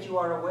moment that you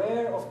are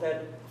aware of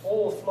that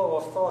whole flow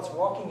of thoughts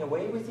walking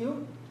away with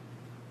you,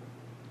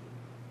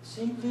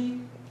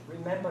 simply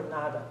remember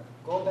nada.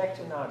 Go back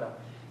to nada.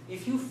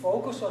 If you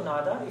focus on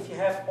nada, if you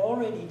have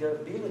already the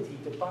ability,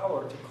 the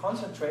power to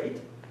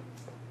concentrate,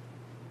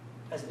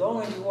 as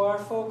long as you are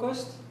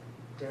focused,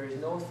 there is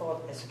no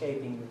thought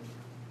escaping you.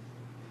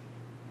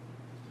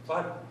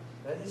 But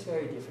that is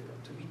very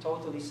difficult. To be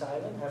totally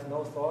silent, have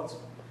no thoughts,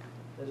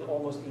 that is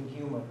almost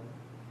inhuman.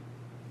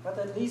 But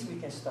at least we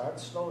can start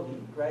slowly,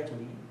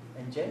 gradually,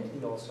 and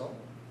gently also,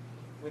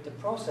 with the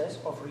process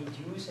of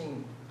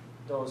reducing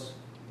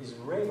this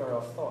river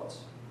of thoughts.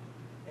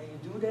 And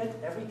you do that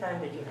every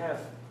time that you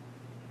have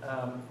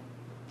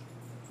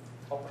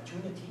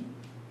opportunity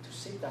to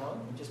sit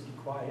down and just be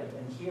quiet.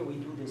 And here we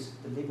do this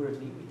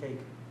deliberately. We take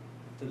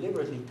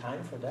deliberately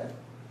time for that.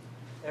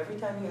 Every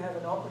time you have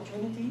an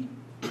opportunity,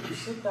 you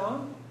sit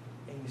down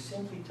and you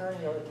simply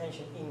turn your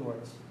attention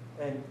inwards.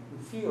 And you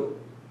feel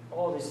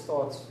all these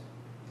thoughts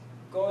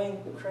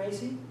going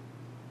crazy,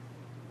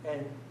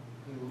 and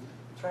you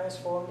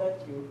transform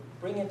that, you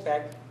bring it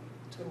back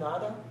to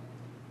nada.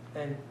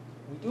 And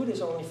we do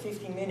this only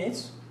 15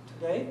 minutes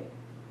today,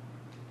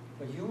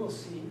 but you will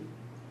see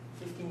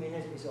 15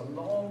 minutes is a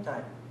long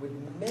time with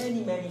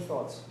many, many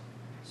thoughts.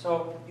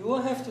 So you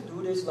will have to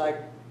do this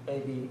like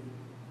maybe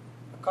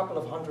a couple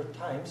of 100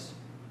 times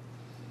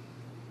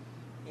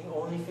in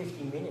only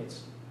 15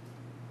 minutes.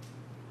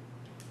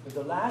 But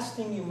the last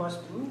thing you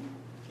must do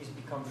is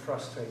become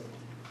frustrated.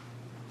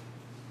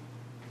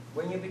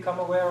 When you become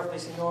aware of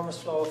this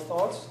enormous flow of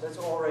thoughts, that's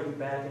already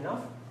bad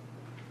enough.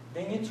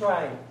 Then you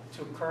try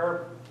to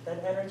curb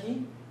that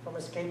energy from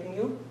escaping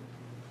you.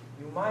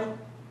 You might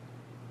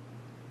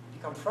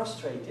become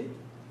frustrated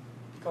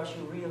because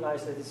you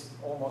realize that it's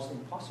almost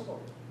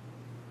impossible.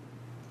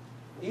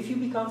 If you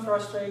become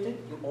frustrated,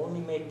 you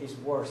only make this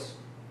worse.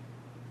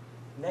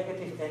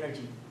 Negative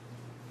energy,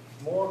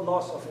 more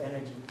loss of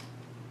energy.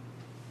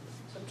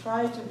 So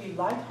try to be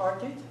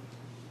light-hearted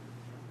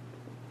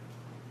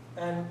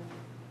and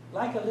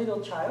like a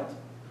little child,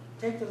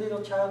 take the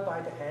little child by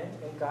the hand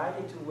and guide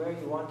it to where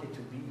you want it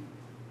to be.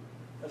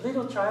 A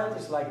little child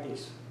is like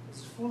this.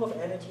 It's full of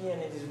energy and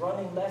it is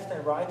running left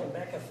and right and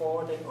back and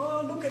forward and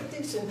oh, look at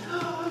this and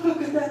oh,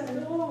 look at that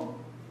and oh.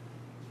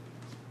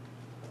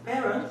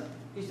 Parent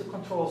is the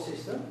control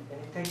system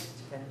and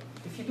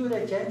if you do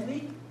that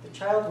gently, the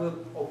child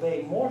will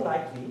obey more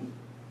likely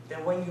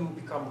than when you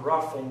become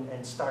rough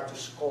and start to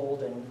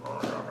scold and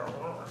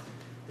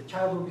the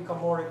child will become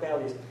more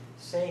rebellious.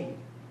 Same.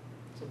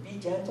 So be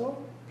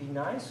gentle, be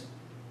nice,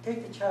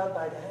 take the child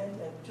by the hand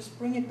and just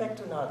bring it back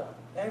to nada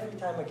every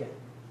time again.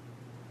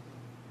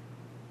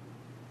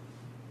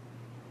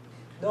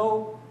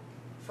 No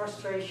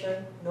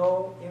frustration,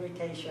 no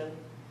irritation,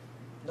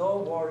 no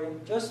worry,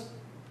 just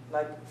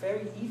like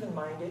very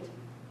even-minded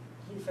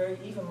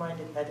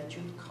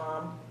attitude,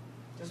 calm,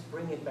 just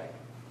bring it back.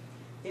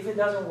 If it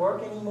doesn't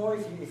work anymore,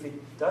 if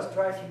it does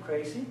drive you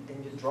crazy,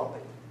 then you drop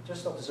it.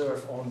 Just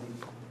observe only.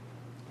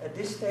 At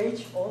this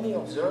stage, only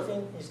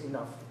observing is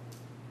enough.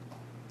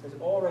 There's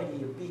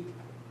already a big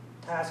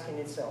task in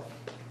itself.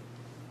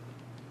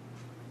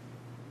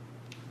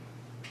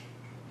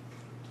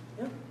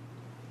 Yeah?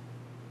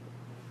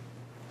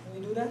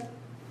 Can you do that?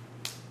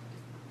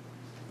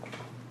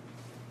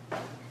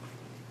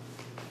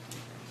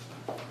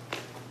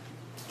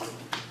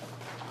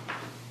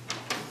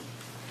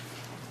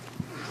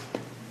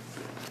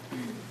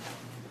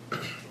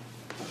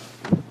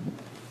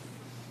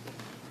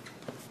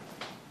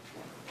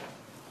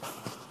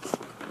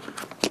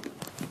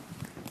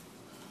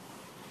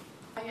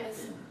 I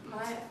guess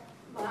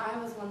what I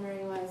was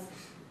wondering was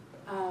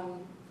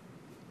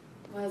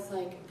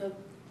like the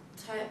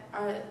type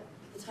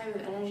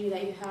of energy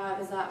that you have,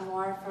 is that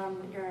more from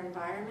your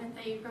environment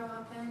that you grow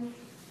up in,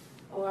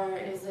 or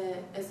is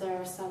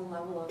there some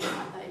level of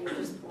that you're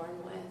just born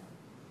with,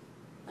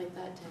 like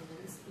that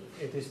tendency?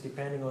 It is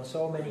depending on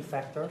so many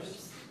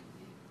factors.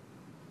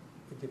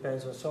 It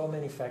depends on so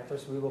many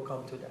factors. We will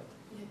come to that.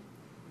 Yeah.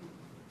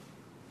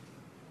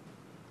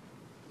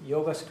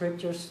 Yoga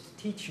scriptures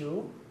teach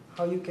you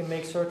how you can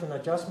make certain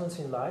adjustments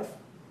in life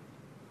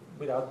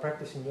without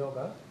practicing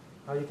yoga,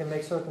 how you can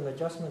make certain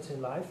adjustments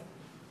in life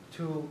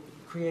to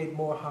create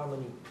more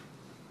harmony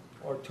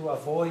or to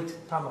avoid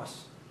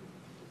tamas.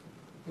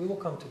 We will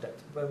come to that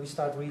when we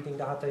start reading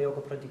the Hatha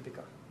Yoga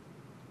Pradipika.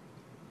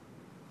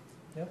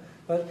 Yeah?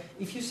 But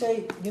if you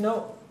say,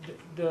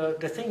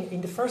 the thing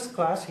in the first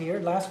class here,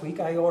 last week,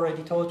 I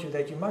already told you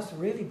that you must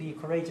really be a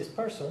courageous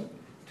person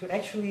to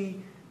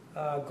actually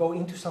go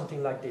into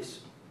something like this.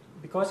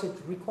 Because it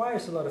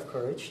requires a lot of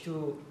courage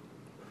to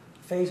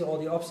face all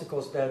the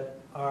obstacles that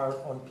are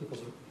on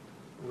people's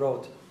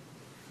road,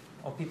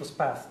 on people's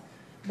path.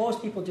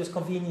 Most people just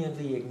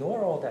conveniently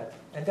ignore all that.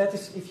 And that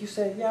is, if you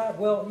say, yeah,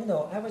 well,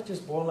 I was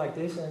just born like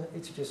this and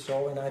it's just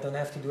so and I don't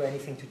have to do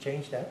anything to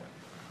change that.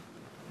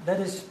 That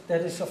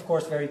is of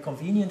course very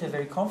convenient and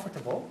very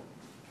comfortable.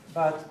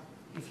 But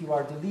if you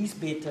are the least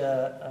bit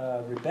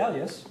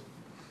rebellious,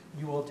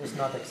 you will just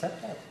not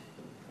accept that.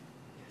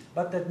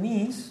 But that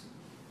means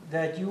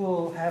that you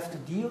will have to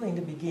deal in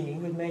the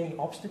beginning with many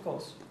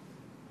obstacles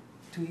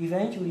to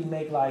eventually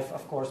make life,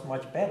 of course,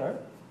 much better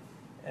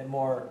and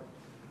more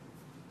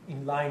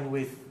in line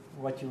with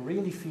what you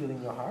really feel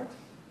in your heart.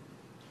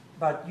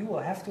 But you will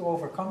have to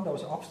overcome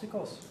those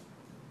obstacles.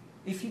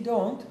 If you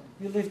don't,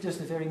 you live just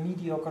a very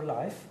mediocre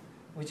life,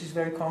 which is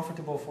very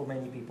comfortable for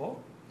many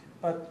people.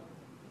 But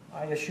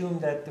I assume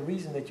that the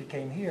reason that you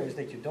came here is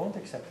that you don't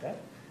accept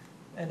that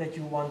and that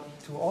you want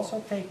to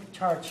also take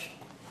charge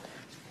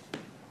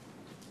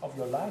of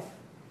your life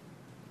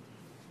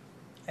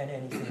and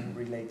anything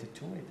related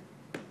to it.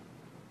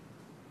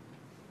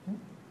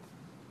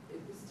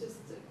 It was just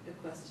a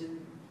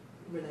question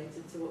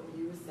related to what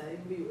you were saying.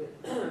 We were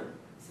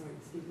sorry,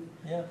 excuse me.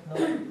 Yeah, no.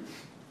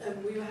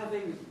 We were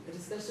having a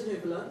discussion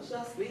over lunch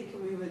last week,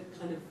 and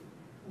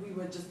we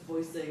were just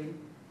voicing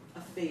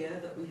a fear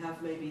that we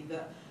have, maybe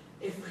that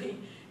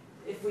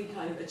if we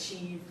kind of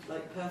achieve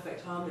like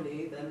perfect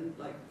harmony, then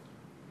like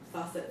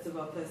facets of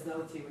our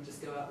personality would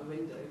just go out the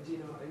window. Do you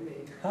know what I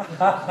mean?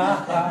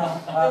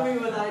 And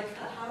we were like,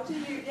 what do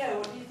you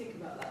think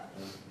about that?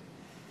 Do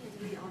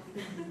we all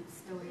become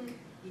stoic,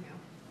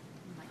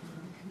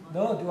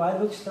 No, do I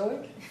look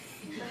stoic?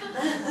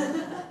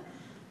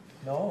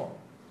 No.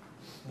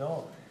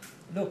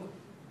 Look,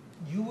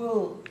 you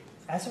will,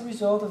 as a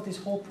result of this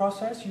whole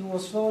process, you will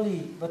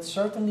slowly but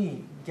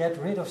certainly get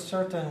rid of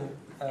certain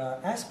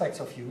aspects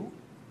of you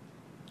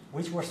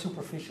which were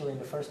superficial in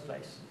the first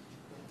place.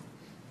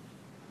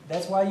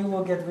 That's why you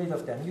will get rid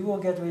of them. You will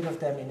get rid of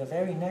them in a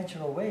very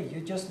natural way.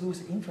 You just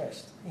lose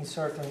interest in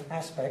certain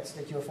aspects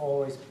that you've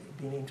always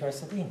been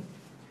interested in.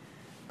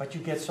 But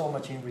you get so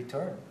much in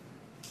return.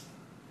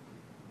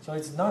 So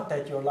it's not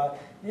that you're like,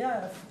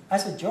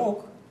 as a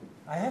joke,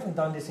 I haven't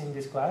done this in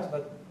this class,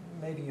 but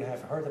maybe you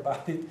have heard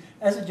about it.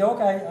 As a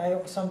joke, I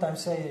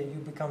sometimes say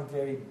you become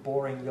very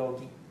boring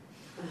yogi,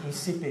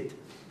 insipid.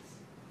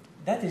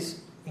 That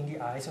is in the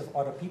eyes of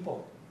other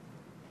people.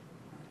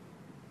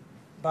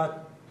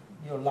 But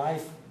your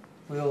life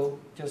will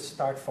just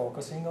start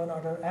focusing on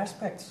other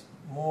aspects,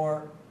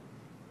 more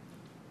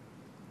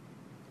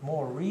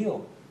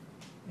real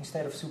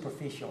instead of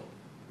superficial.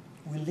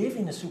 We live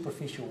in a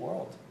superficial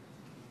world.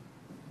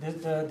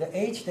 The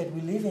age that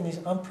we live in is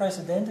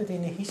unprecedented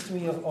in the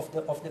history of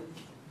the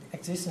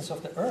existence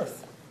of the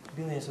earth,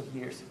 billions of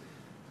years.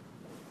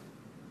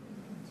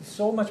 There's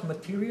so much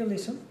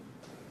materialism,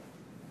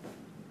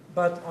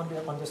 but on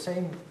the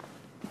same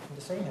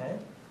hand,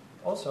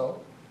 also,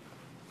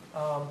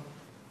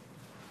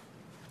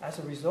 as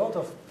a result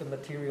of the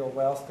material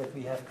wealth that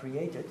we have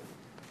created,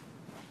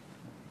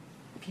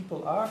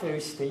 people are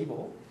very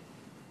stable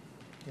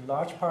in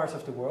large parts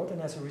of the world,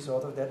 and as a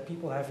result of that,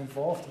 people have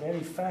evolved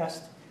very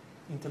fast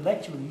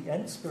intellectually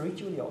and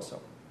spiritually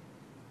also.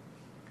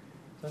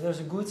 So there's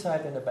a good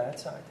side and a bad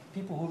side.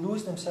 People who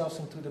lose themselves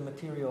into the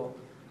material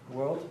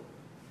world,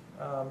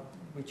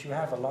 which you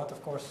have a lot,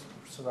 of course,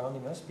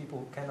 surrounding us, people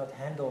who cannot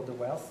handle the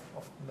wealth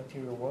of the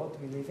material world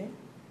we live in,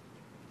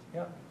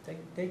 yeah,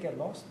 they get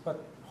lost,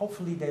 but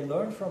hopefully they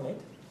learn from it,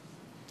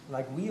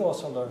 like we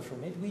also learn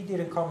from it. We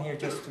didn't come here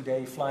just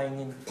today flying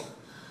in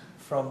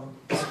from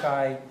the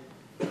sky.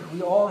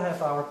 We all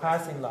have our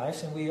path in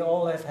lives, and we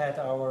all have had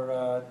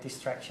our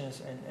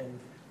distractions and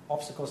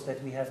obstacles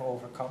that we have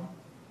overcome.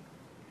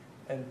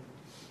 And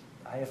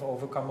I have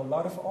overcome a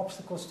lot of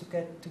obstacles to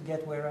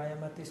get where I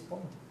am at this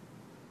point.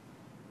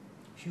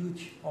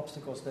 Huge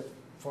obstacles that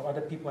for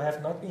other people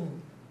have not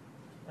been,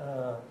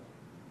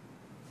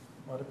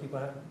 other people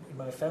have, in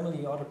my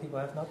family, other people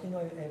have not been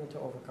able to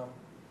overcome.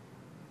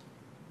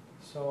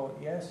 So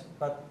yes,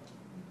 but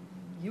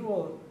you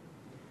will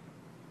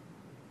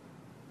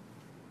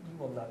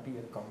not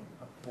become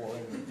a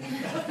boring.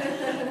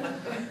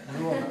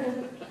 You will not.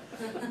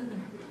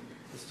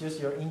 It's just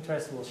your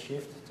interest will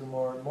shift to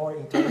more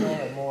internal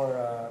and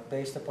more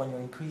based upon your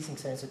increasing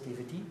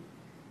sensitivity.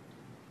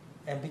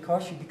 And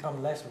because you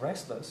become less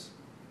restless,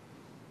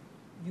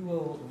 you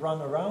will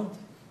run around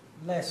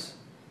less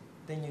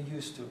than you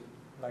used to,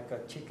 like a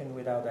chicken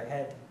without a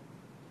head,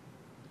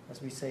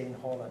 as we say in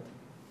Holland.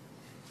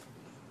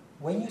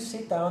 When you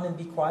sit down and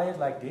be quiet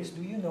like this,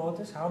 do you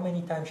notice how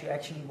many times you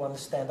actually want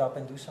to stand up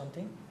and do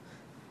something?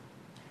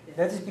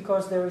 That is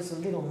because there is a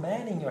little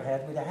man in your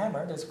head with a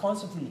hammer that's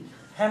constantly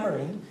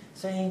hammering,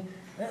 saying,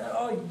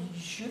 oh,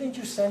 shouldn't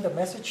you send a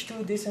message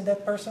to this and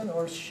that person?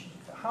 Or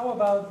how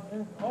about,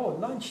 oh,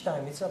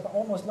 lunchtime, it's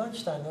almost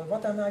lunchtime,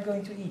 what am I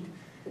going to eat?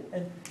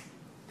 And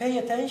pay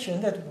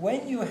attention that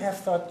when you have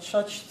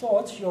such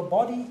thoughts, your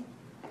body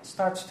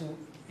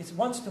it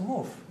wants to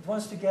move, it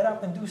wants to get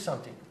up and do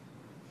something.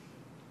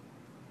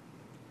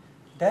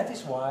 That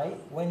is why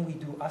when we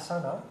do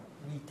asana,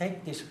 we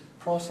take this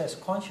process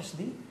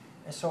consciously,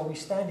 and so we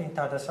stand in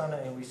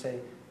Tadasana and we say,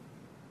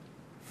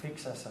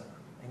 Vriksasana.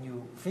 And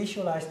you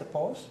visualize the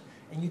pose,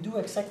 and you do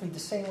exactly the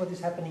same what is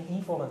happening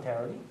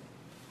involuntarily.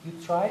 You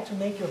try to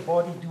make your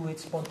body do it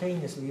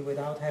spontaneously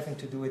without having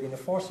to do it in a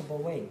forcible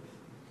way.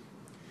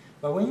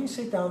 But when you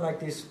sit down like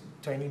this,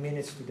 20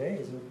 minutes today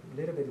is a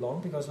little bit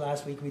long because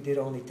last week we did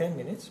only 10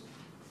 minutes.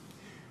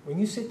 When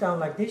you sit down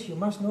like this, you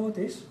must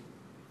notice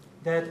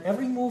that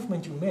every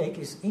movement you make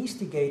is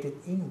instigated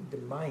in the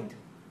mind.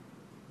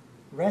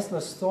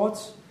 Restless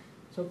thoughts.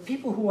 So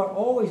people who are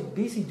always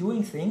busy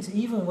doing things,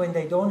 even when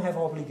they don't have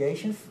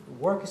obligations,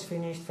 work is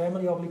finished,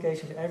 family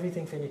obligations,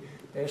 everything finished,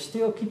 they're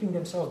still keeping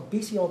themselves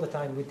busy all the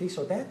time with this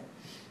or that.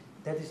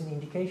 That is an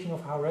indication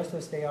of how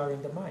restless they are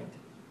in the mind.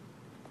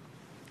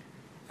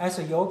 As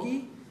a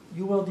yogi,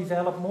 you will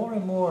develop more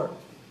and more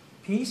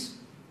peace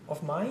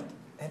of mind,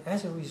 and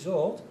as a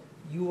result,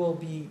 you will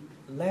be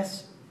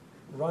less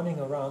running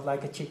around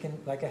like a chicken,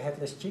 like a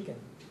headless chicken.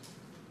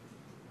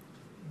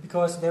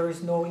 Because there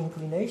is no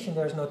inclination,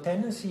 there is no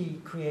tendency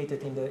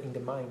created in the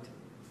mind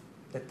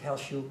that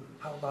tells you,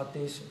 how about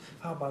this,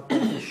 how about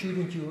that, and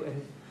shouldn't you,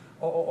 and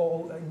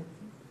oh,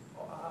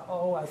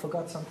 I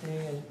forgot something,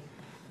 and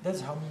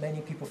that's how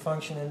many people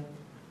function, and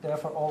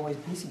therefore always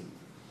busy.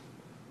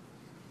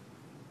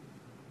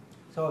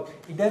 So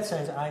in that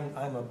sense,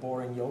 I'm a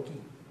boring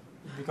yogi,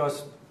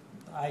 because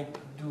I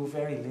do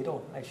very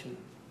little, actually.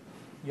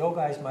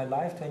 Yoga is my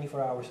life,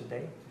 24 hours a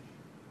day.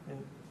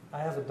 And I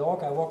have a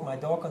dog, I walk my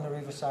dog on the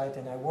riverside,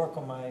 and I work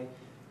on my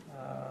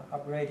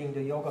upgrading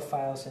the yoga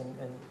files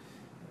and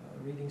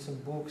reading some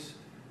books,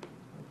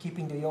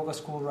 keeping the yoga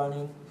school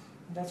running.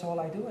 That's all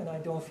I do, and I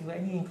don't feel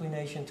any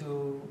inclination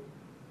to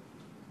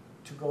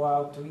go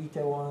out to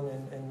Itaewon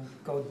and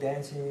go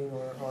dancing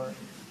or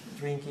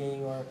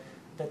drinking, or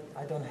that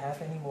I don't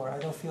have anymore. I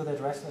don't feel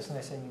that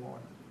restlessness anymore.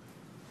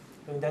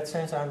 So in that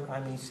sense,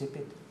 I'm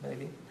insipid,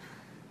 maybe.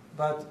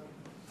 But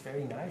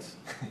very nice.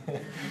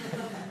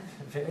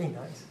 Very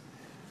nice.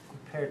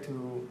 Compared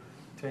to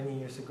 20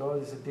 years ago,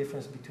 there's a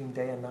difference between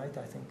day and night,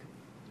 I think.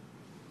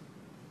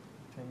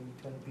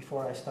 20,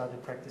 before I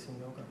started practicing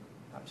yoga.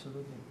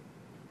 Absolutely.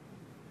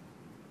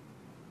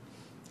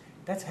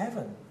 That's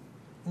heaven.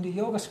 In the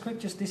yoga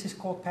scriptures, this is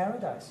called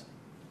paradise.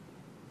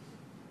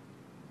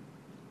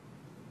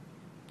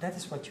 That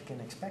is what you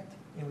can expect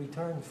in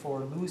return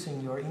for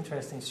losing your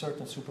interest in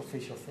certain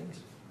superficial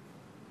things.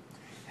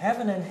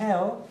 Heaven and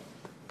hell,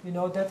 you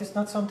know, that is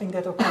not something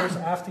that occurs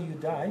after you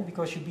die.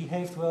 Because you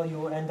behaved well, you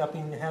will end up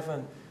in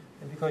heaven.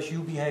 And because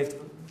you behaved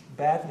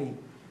badly,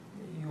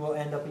 you will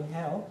end up in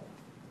hell.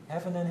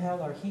 Heaven and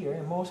hell are here,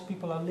 and most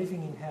people are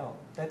living in hell.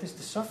 That is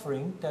the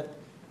suffering that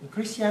in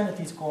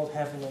Christianity is called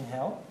heaven and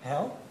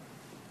hell.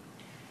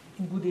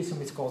 In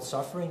Buddhism it's called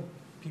suffering.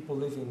 People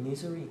live in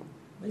misery.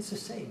 But it's the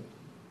same.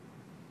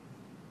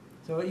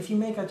 So if you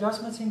make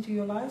adjustments into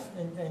your life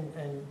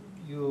and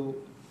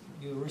you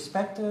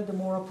respect the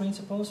moral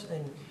principles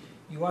and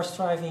you are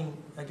striving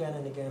again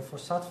and again for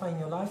sattva in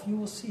your life, you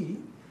will see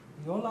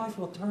your life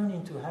will turn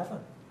into heaven,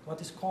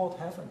 what is called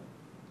heaven.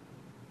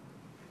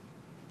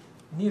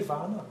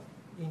 Nirvana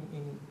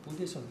in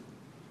Buddhism.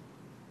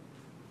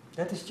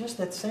 That is just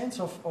that sense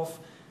of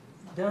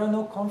there are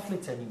no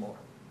conflicts anymore.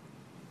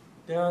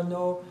 There are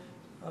no...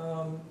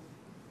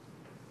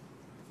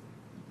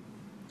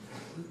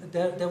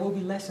 there will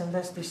be less and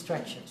less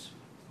distractions.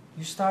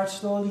 You start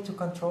slowly to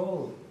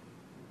control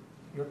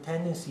your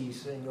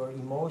tendencies and your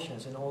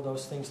emotions and all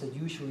those things that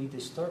usually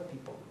disturb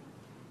people.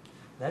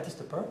 That is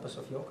the purpose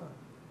of yoga.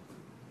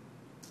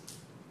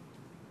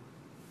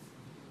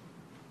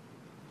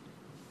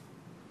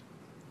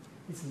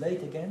 It's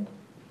late again,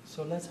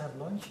 so let's have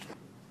lunch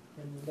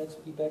and let's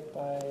be back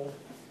by